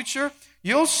the future,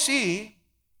 you'll see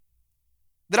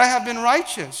that I have been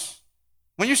righteous.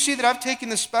 When you see that I've taken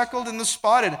the speckled and the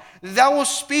spotted, that will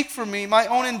speak for me, my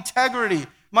own integrity,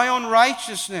 my own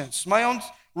righteousness, my own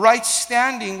right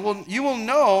standing. You will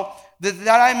know that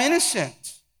I'm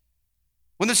innocent.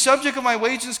 When the subject of my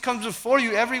wages comes before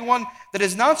you, everyone that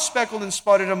is not speckled and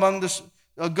spotted among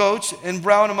the goats and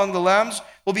brown among the lambs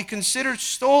will be considered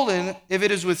stolen if it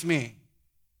is with me.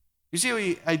 You see how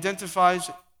he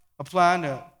identifies a plan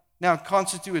to now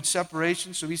constitute its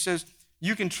separation? So he says,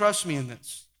 you can trust me in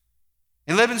this.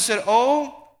 And Laban said,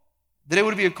 oh, that it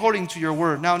would be according to your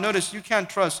word. Now notice, you can't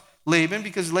trust Laban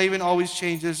because Laban always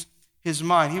changes his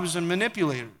mind. He was a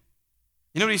manipulator.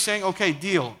 You know what he's saying? Okay,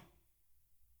 deal.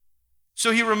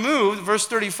 So he removed, verse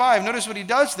 35, notice what he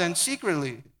does then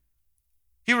secretly.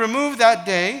 He removed that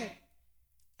day,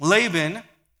 Laban,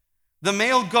 the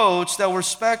male goats that were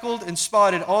speckled and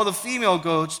spotted, all the female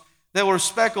goats that were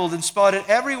speckled and spotted,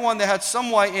 every one that had some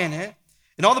white in it,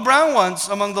 and all the brown ones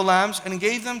among the lambs, and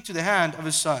gave them to the hand of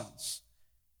his sons.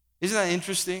 Isn't that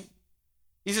interesting?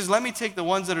 He says, let me take the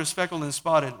ones that are speckled and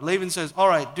spotted. Laban says, all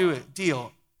right, do it,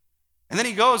 deal. And then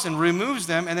he goes and removes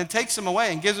them and then takes them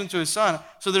away and gives them to his son,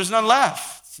 so there's none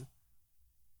left.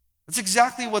 That's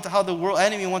exactly how the world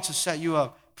enemy wants to set you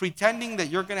up, pretending that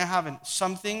you're going to have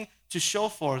something to show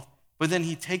forth, but then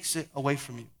he takes it away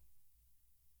from you.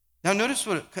 Now notice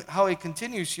how it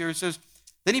continues here. It says,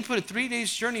 then he put a 3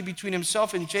 days journey between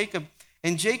himself and Jacob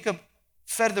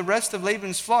fed the rest of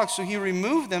Laban's flocks, so he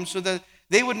removed them so that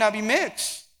they would not be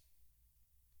mixed.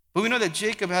 But we know that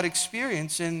Jacob had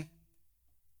experience in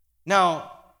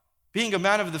now being a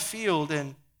man of the field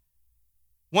and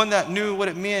one that knew what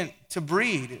it meant to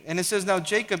breed. And it says, now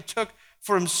Jacob took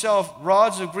for himself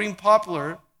rods of green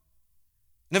poplar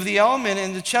and of the almond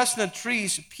and the chestnut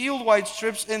trees, peeled white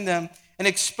strips in them, and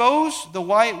exposed the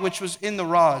white which was in the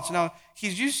rods. Now,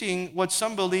 he's using what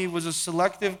some believe was a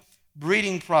selective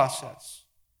breeding process.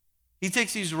 He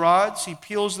takes these rods, he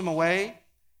peels them away,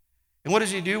 and what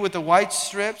does he do with the white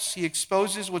strips? He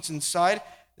exposes what's inside.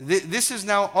 This is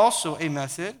now also a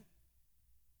method.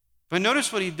 But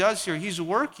notice what he does here. He's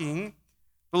working,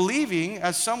 believing,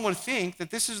 as some would think, that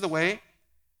this is the way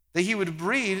that he would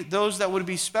breed those that would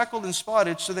be speckled and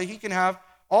spotted so that he can have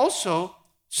also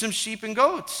some sheep and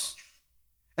goats.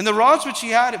 And the rods which he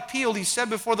had peeled, he set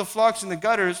before the flocks in the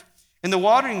gutters, in the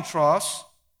watering troughs,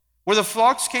 where the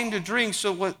flocks came to drink,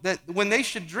 so that when they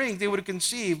should drink, they would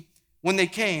conceive when they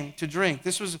came to drink.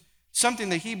 This was something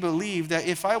that he believed, that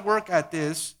if I work at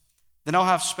this, then I'll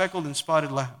have speckled and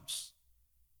spotted lambs.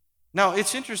 Now,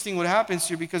 it's interesting what happens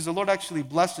here because the Lord actually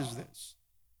blesses this.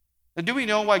 Now, do we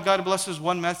know why God blesses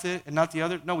one method and not the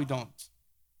other? No, we don't.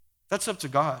 That's up to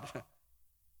God.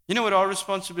 You know what our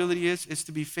responsibility is? It's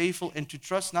to be faithful and to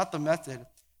trust not the method,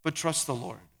 but trust the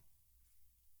Lord.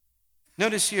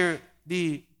 Notice here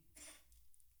the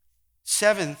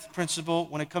seventh principle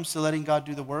when it comes to letting God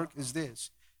do the work is this.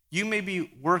 You may be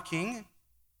working,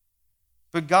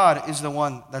 but God is the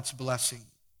one that's blessing.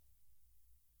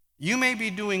 You may be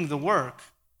doing the work,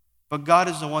 but God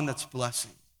is the one that's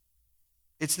blessing.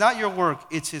 It's not your work,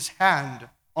 it's his hand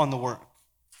on the work.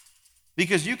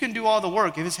 Because you can do all the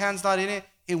work. If his hand's not in it,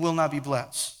 it will not be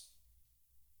blessed.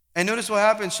 And notice what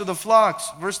happens. So the flocks,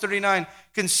 verse 39,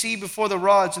 conceived before the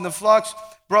rods, and the flocks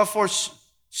brought forth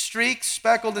streaks,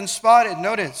 speckled and spotted.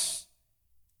 Notice,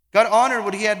 God honored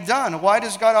what he had done. Why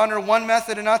does God honor one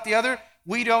method and not the other?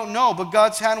 We don't know, but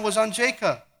God's hand was on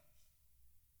Jacob.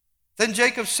 Then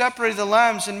Jacob separated the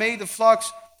lambs and made the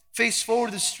flocks face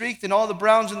forward the streaked and all the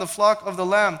browns in the flock of the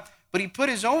lamb. But he put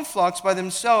his own flocks by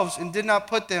themselves and did not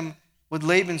put them with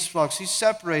Laban's flocks. He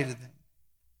separated them.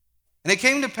 And it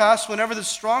came to pass, whenever the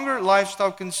stronger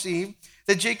livestock conceived,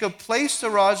 that Jacob placed the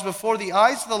rods before the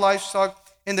eyes of the livestock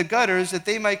in the gutters, that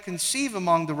they might conceive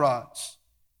among the rods.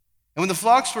 And when the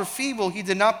flocks were feeble, he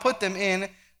did not put them in.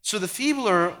 So the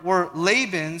feebler were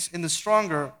Laban's, and the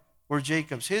stronger were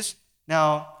Jacob's. His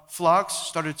now flocks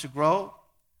started to grow,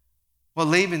 while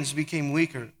Laban's became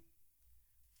weaker.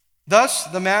 Thus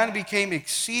the man became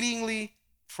exceedingly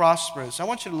prosperous. I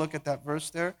want you to look at that verse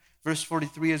there, verse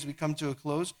 43, as we come to a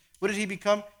close. What did he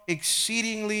become?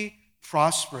 Exceedingly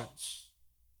prosperous.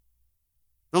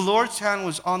 The Lord's hand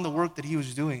was on the work that he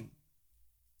was doing.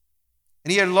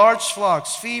 And he had large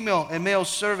flocks, female and male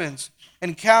servants,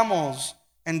 and camels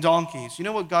and donkeys. You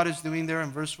know what God is doing there in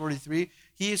verse 43?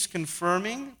 He is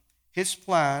confirming his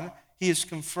plan. He is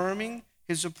confirming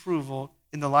his approval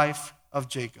in the life of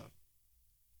Jacob.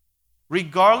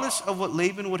 Regardless of what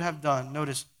Laban would have done,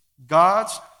 notice,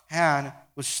 God's hand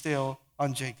was still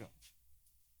on Jacob.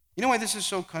 You know why this is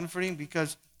so comforting?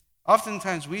 Because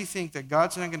oftentimes we think that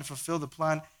God's not going to fulfill the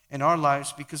plan in our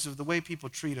lives because of the way people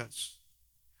treat us,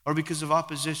 or because of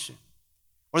opposition,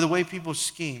 or the way people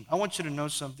scheme. I want you to know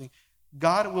something.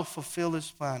 God will fulfill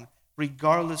his plan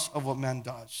regardless of what man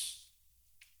does.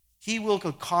 He will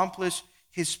accomplish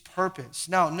his purpose.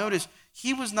 Now, notice,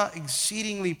 he was not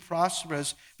exceedingly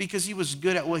prosperous because he was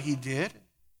good at what he did.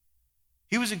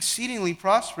 He was exceedingly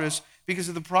prosperous because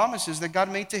of the promises that God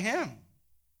made to him.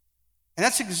 And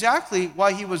that's exactly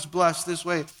why he was blessed this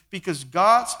way, because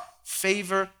God's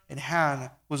favor and hand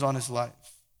was on his life.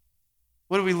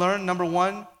 What do we learn? Number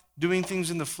one, doing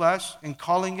things in the flesh and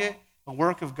calling it a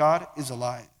work of God is a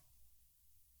lie.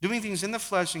 Doing things in the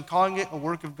flesh and calling it a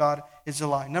work of God is a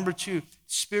lie. Number two,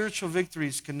 spiritual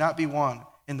victories cannot be won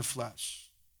in the flesh.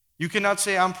 You cannot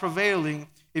say, I'm prevailing,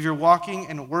 if you're walking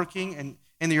and working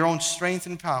in your own strength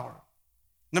and power.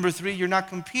 Number three, you're not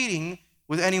competing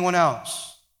with anyone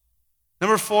else.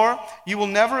 Number four, you will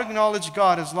never acknowledge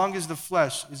God as long as the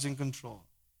flesh is in control.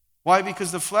 Why?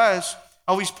 Because the flesh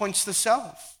always points to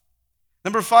self.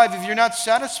 Number five, if you're not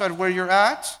satisfied where you're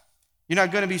at, you're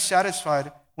not going to be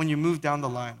satisfied when you move down the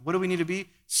line. What do we need to be?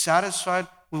 Satisfied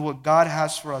with what God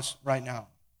has for us right now.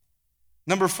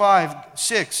 Number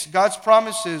six, God's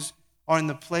promises are in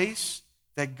the place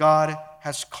that God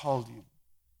has called you.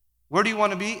 Where do you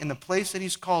want to be? In the place that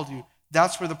he's called you.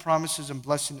 That's where the promises and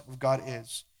blessing of God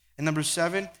is. And number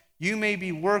seven, you may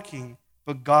be working,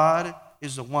 but God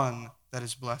is the one that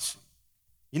is blessing.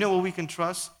 You know what we can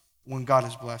trust? When God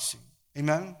is blessing.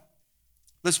 Amen?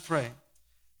 Let's pray.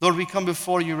 Lord, we come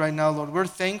before you right now, Lord. We're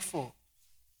thankful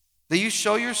that you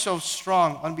show yourself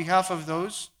strong on behalf of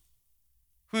those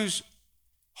whose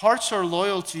hearts are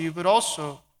loyal to you, but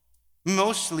also,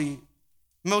 most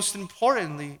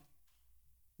importantly,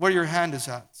 where your hand is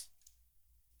at,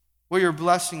 where your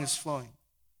blessing is flowing.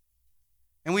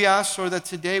 And we ask, Lord, that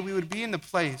today we would be in the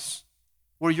place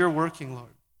where you're working,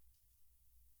 Lord.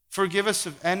 Forgive us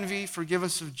of envy, forgive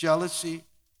us of jealousy,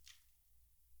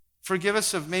 forgive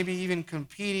us of maybe even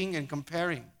competing and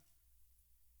comparing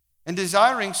and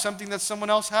desiring something that someone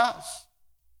else has.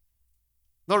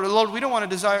 Lord, we don't want to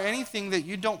desire anything that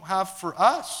you don't have for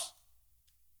us.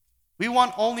 We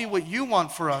want only what you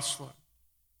want for us, Lord.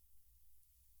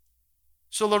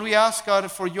 So, Lord, we ask, God,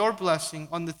 for your blessing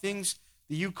on the things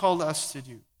that you called us to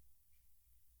do.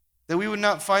 That we would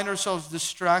not find ourselves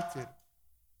distracted,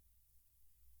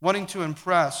 wanting to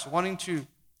impress, wanting to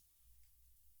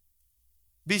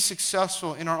be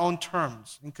successful in our own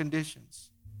terms and conditions.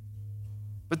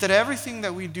 But that everything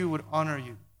that we do would honor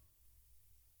you.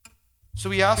 So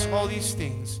we ask all these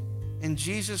things in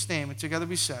Jesus' name, and together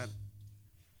we said,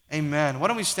 amen. Why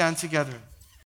don't we stand together?